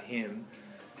less about him.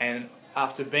 And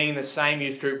after being in the same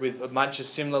youth group with a bunch of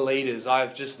similar leaders,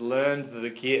 I've just learned the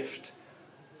gift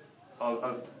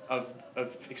of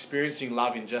experiencing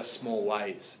love in just small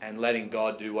ways and letting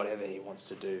God do whatever he wants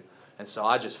to do. And so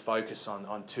I just focus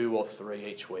on 2 or 3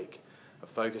 each week. I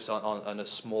focus on a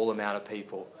small amount of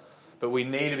people. But we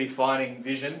need to be finding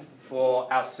vision for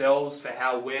ourselves, for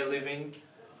how we're living,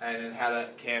 and how to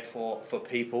care for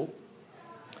people.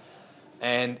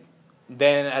 And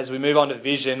then as we move on to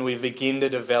vision, we begin to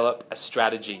develop a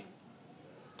strategy.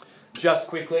 Just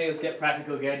quickly, let's get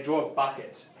practical again. Draw a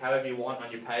bucket, however you want on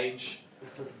your page.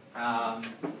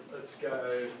 Let's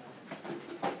go.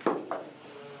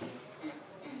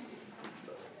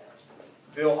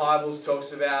 Bill Hybels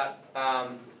talks about,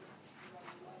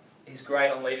 he's great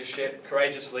on leadership.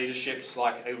 Courageous Leadership's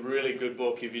like a really good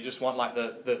book. If you just want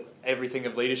the everything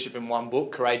of leadership in one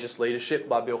book, Courageous Leadership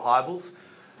by Bill Hybels.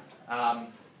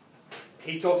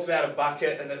 He talks about a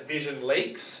bucket and that vision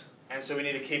leaks, and so we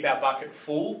need to keep our bucket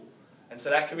full. And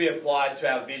so that can be applied to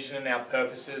our vision and our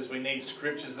purposes. We need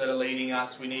scriptures that are leading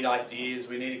us. We need ideas.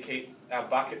 We need to keep our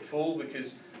bucket full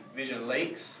because vision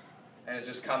leaks and it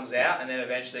just comes out and then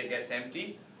eventually it gets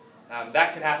empty.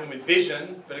 That can happen with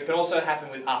vision, but it can also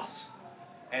happen with us.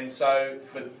 And so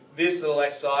for this little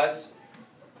exercise,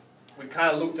 we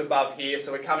kind of looked above here,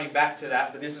 so we're coming back to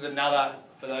that, but this is another,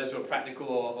 for those who are practical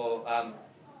or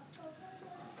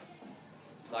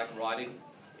like writing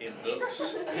in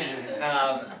books.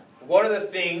 What are the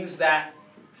things that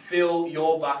fill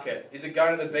your bucket? Is it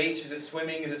going to the beach? Is it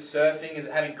swimming? Is it surfing? Is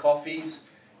it having coffees?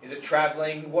 Is it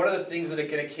travelling? What are the things that are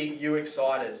going to keep you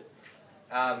excited?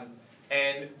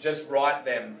 And just write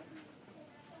them.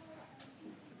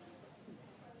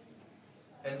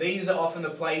 And these are often the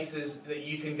places that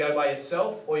you can go by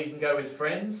yourself or you can go with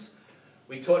friends.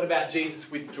 We talked about Jesus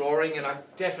withdrawing, and I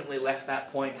definitely left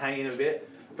that point hanging a bit.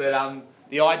 But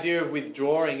the idea of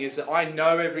withdrawing is that I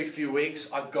know every few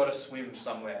weeks I've got to swim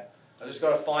somewhere. I've just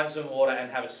got to find some water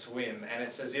and have a swim. And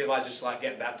it's as if I just like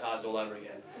get baptized all over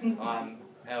again.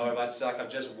 However, it's like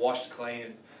I've just washed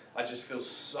clean. I just feel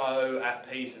so at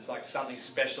peace. It's like something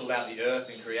special about the earth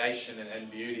and creation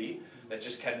and beauty that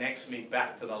just connects me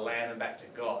back to the land and back to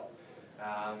God.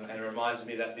 And it reminds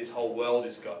me that this whole world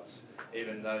is God's,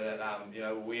 even though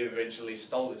that we eventually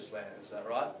stole this land. Is that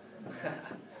right?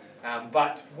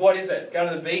 But what is it? Going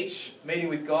to the beach, meeting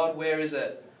with God, where is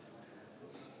it?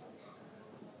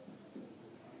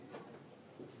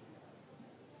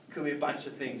 Could be a bunch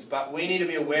of things, but we need to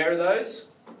be aware of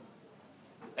those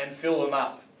and fill them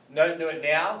up. Don't do it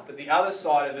now, but the other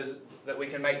side of it is that we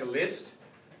can make a list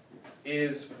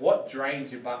is what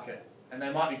drains your bucket. And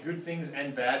they might be good things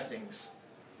and bad things.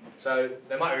 So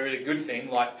there might be a really good thing,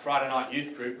 like Friday night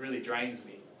youth group really drains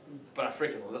me. But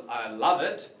I love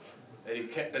it, but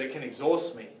it can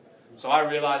exhaust me. So I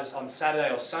realise on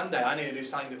Saturday or Sunday I need to do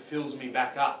something that fills me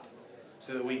back up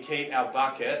so that we keep our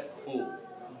bucket full.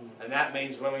 And that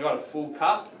means when we've got a full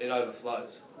cup, it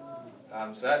overflows.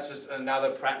 So that's just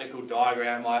another practical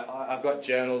diagram. I've got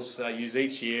journals that I use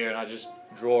each year, and I just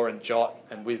draw and jot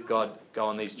and with God go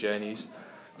on these journeys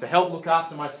to help look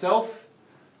after myself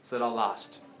so that I'll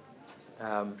last.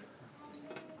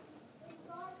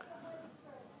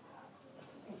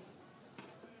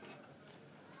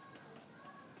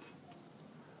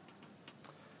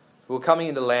 We're coming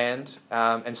into land,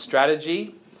 and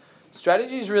strategy.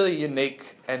 Strategy is really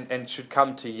unique and should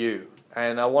come to you.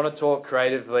 And I want to talk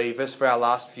creatively, just for our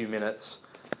last few minutes,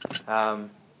 that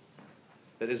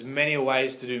there's many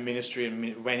ways to do ministry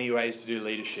and many ways to do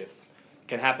leadership. It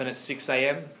can happen at 6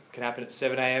 a.m, it can happen at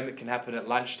 7 a.m, it can happen at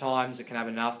lunchtimes, it can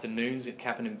happen in afternoons, it can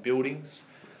happen in buildings.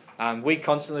 We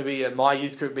constantly, at my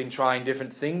youth group, been trying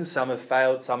different things. Some have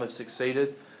failed, some have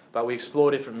succeeded, but we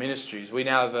explore different ministries. We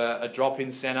now have a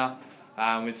drop-in centre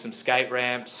with some skate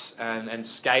ramps, and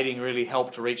skating really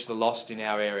helped to reach the lost in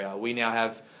our area. We now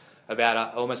have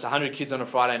about almost 100 kids on a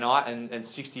Friday night, and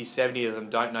 60, 70 of them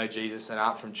don't know Jesus and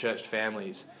aren't from church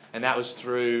families. And that was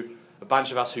through a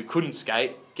bunch of us who couldn't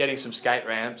skate, getting some skate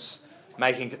ramps,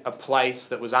 making a place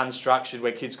that was unstructured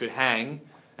where kids could hang,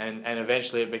 and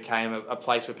eventually it became a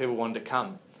place where people wanted to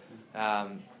come.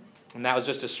 And that was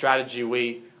just a strategy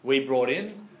we brought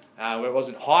in, where it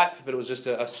wasn't hype, but it was just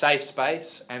a safe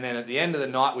space. And then at the end of the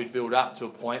night, we'd build up to a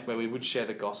point where we would share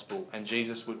the gospel, and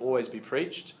Jesus would always be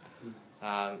preached.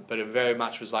 But it very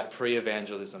much was like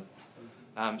pre-evangelism.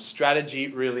 Strategy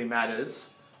really matters.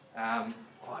 I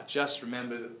just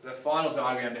remember the final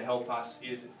diagram to help us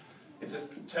is, it's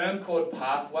a term called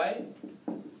pathway,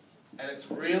 and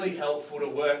it's really helpful to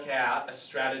work out a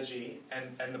strategy,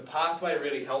 and the pathway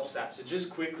really helps that. So just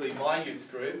quickly, my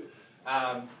youth group,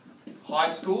 high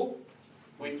school,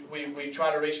 we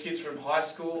try to reach kids from high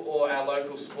school or our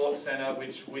local sports centre,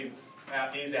 which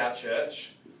is our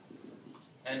church.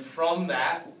 And from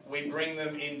that, we bring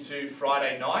them into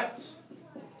Friday nights.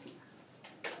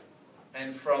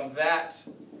 And from that,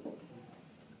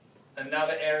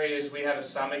 another area is we have a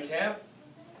summer camp.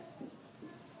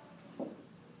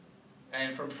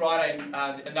 And from Friday,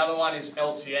 another one is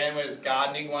LTN, where there's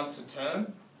gardening once a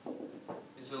term.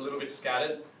 It's a little bit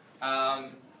scattered.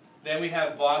 Then we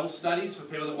have Bible studies for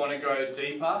people that want to grow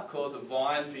deeper, called the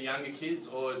Vine for younger kids,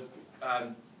 or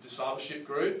discipleship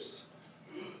groups.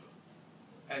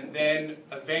 And then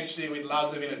eventually we'd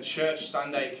love them in a church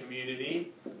Sunday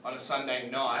community on a Sunday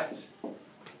night.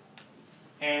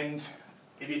 And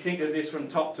if you think of this from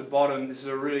top to bottom, this is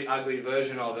a really ugly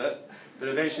version of it. But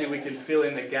eventually we can fill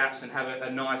in the gaps and have a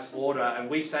nice order. And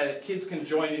we say that kids can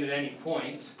join in at any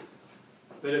point,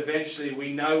 but eventually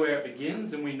we know where it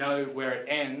begins and we know where it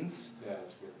ends. Yeah,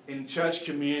 that's good. In church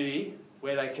community,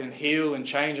 where they can heal and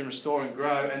change and restore and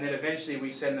grow. And then eventually we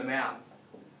send them out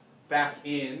back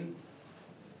in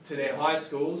to their high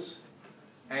schools,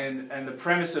 and the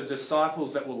premise of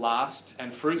disciples that will last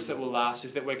and fruits that will last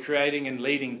is that we're creating and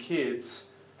leading kids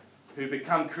who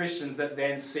become Christians that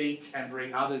then seek and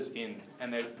bring others in,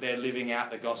 and they're living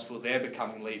out the gospel, they're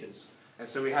becoming leaders. And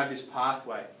so we have this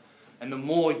pathway. And the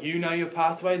more you know your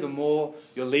pathway, the more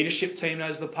your leadership team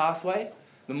knows the pathway,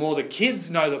 the more the kids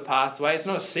know the pathway. It's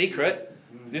not a secret.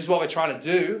 This is what we're trying to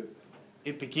do.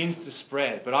 It begins to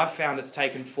spread. But I've found it's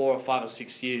taken 4 or 5 or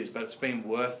 6 years, but it's been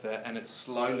worth it, and it's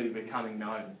slowly becoming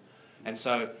known. And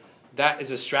so that is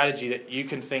a strategy that you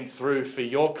can think through for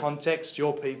your context,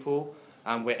 your people,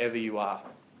 wherever you are.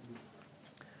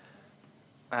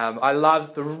 I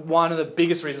love, one of the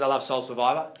biggest reasons I love Soul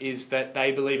Survivor is that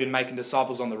they believe in making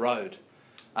disciples on the road.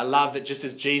 I love that just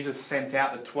as Jesus sent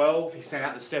out the 12, he sent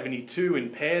out the 72 in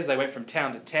pairs. They went from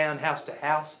town to town, house to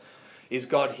house. Is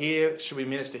God here? Should we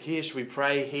minister here? Should we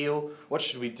pray, heal? What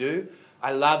should we do?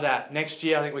 I love that. Next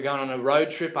year, I think we're going on a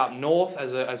road trip up north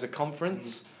as a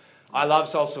conference. I love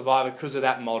Soul Survivor because of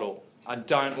that model. I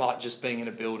don't like just being in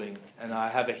a building, and I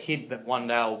have a hint that one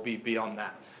day I'll be beyond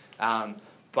that.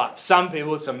 But for some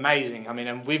people, it's amazing. I mean,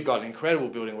 and we've got an incredible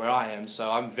building where I am,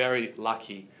 so I'm very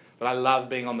lucky. But I love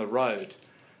being on the road.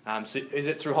 So is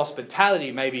it through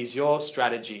hospitality? Maybe is your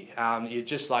strategy. You're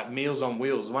just like Meals on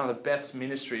Wheels, one of the best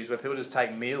ministries where people just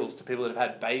take meals to people that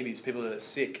have had babies, people that are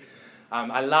sick.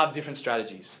 I love different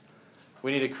strategies.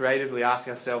 We need to creatively ask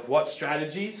ourselves what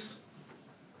strategies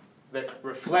that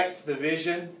reflect the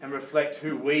vision and reflect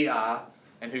who we are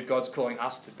and who God's calling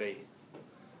us to be.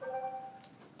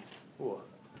 Ooh,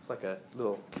 it's like a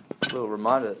little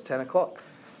reminder. It's 10 o'clock.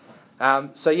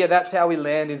 So yeah, that's how we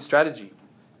land in strategy.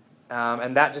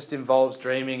 And that just involves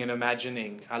dreaming and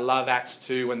imagining. I love Acts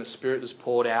 2 when the Spirit was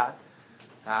poured out,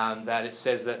 that it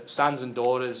says that sons and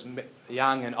daughters,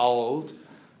 young and old,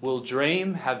 will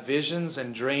dream, have visions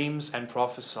and dreams and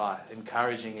prophesy,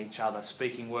 encouraging each other,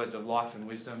 speaking words of life and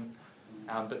wisdom.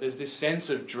 But there's this sense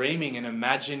of dreaming and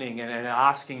imagining and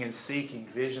asking and seeking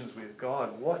visions with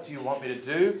God. What do you want me to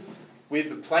do with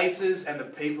the places and the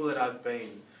people that I've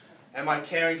been? Am I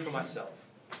caring for myself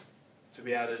to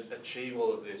be able to achieve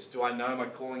all of this? Do I know my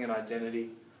calling and identity?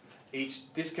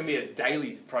 This can be a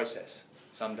daily process,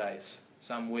 some days,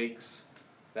 some weeks,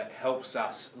 that helps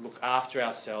us look after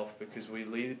ourselves because we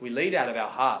lead out of our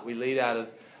heart. We lead out of,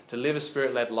 to live a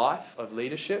Spirit-led life of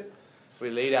leadership, we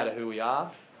lead out of who we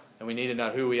are, and we need to know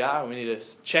who we are, and we need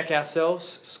to check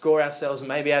ourselves, score ourselves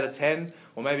maybe out of 10,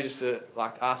 or maybe just to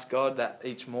ask God that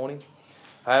each morning,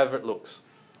 however it looks.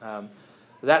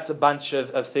 That's a bunch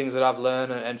of things that I've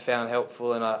learned and found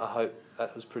helpful, and I hope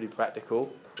that was pretty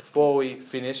practical. Before we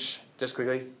finish, just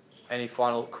quickly, any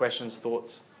final questions,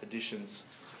 thoughts, additions?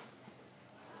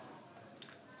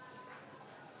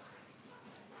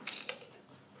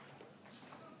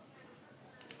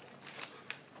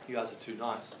 You guys are too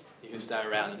nice. You can stay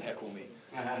around and heckle me.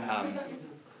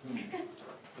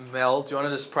 Mel, do you want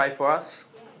to just pray for us?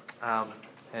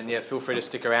 And yeah, feel free to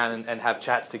stick around and have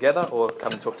chats together or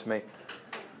come and talk to me.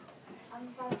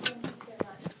 Father, thank you so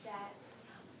much that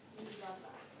you love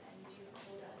us and you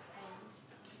called us and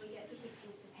we get to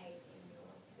participate in your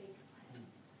big plan.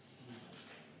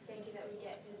 Thank you that we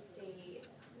get to see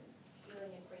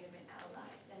healing and freedom in our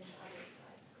lives and others'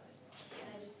 lives, God. And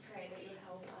I just pray that you'll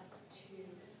help us to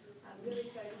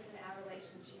really focus on our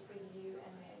relationship with you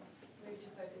and then move to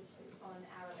focus on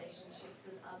our relationships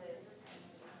with others and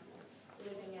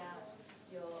living out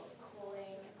your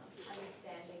calling,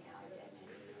 understanding our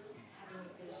identity, having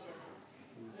a vision,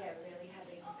 and really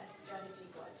having a strategy,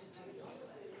 God, to do your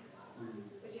work.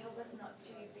 Would you help us not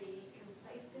to be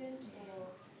complacent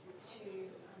or to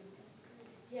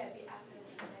be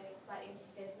apathetic, but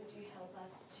instead would you help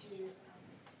us to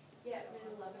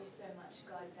really love you so much,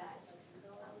 God, that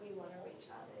we want to reach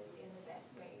others in the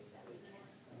best ways that we can.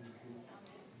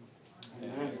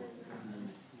 Amen.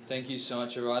 Thank you so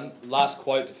much, everyone. Last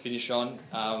quote to finish on.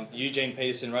 Eugene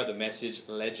Peterson wrote The Message,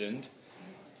 legend.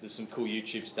 There's some cool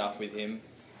YouTube stuff with him.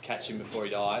 Catch him before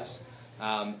he dies.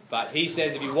 But he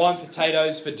says, if you want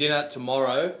potatoes for dinner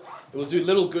tomorrow, it will do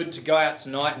little good to go out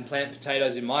tonight and plant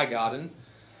potatoes in my garden.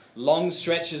 Long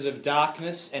stretches of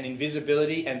darkness and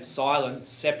invisibility and silence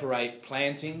separate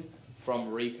planting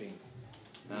from reaping.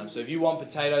 So if you want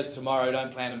potatoes tomorrow,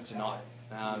 don't plant them tonight.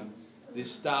 This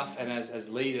stuff, and as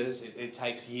leaders, it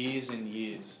takes years and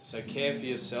years. So care for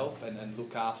yourself and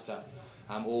look after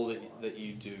all that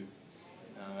you do.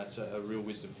 That's a real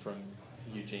wisdom from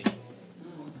Eugene.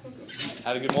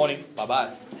 Have a good morning.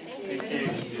 Bye-bye.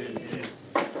 Thank you.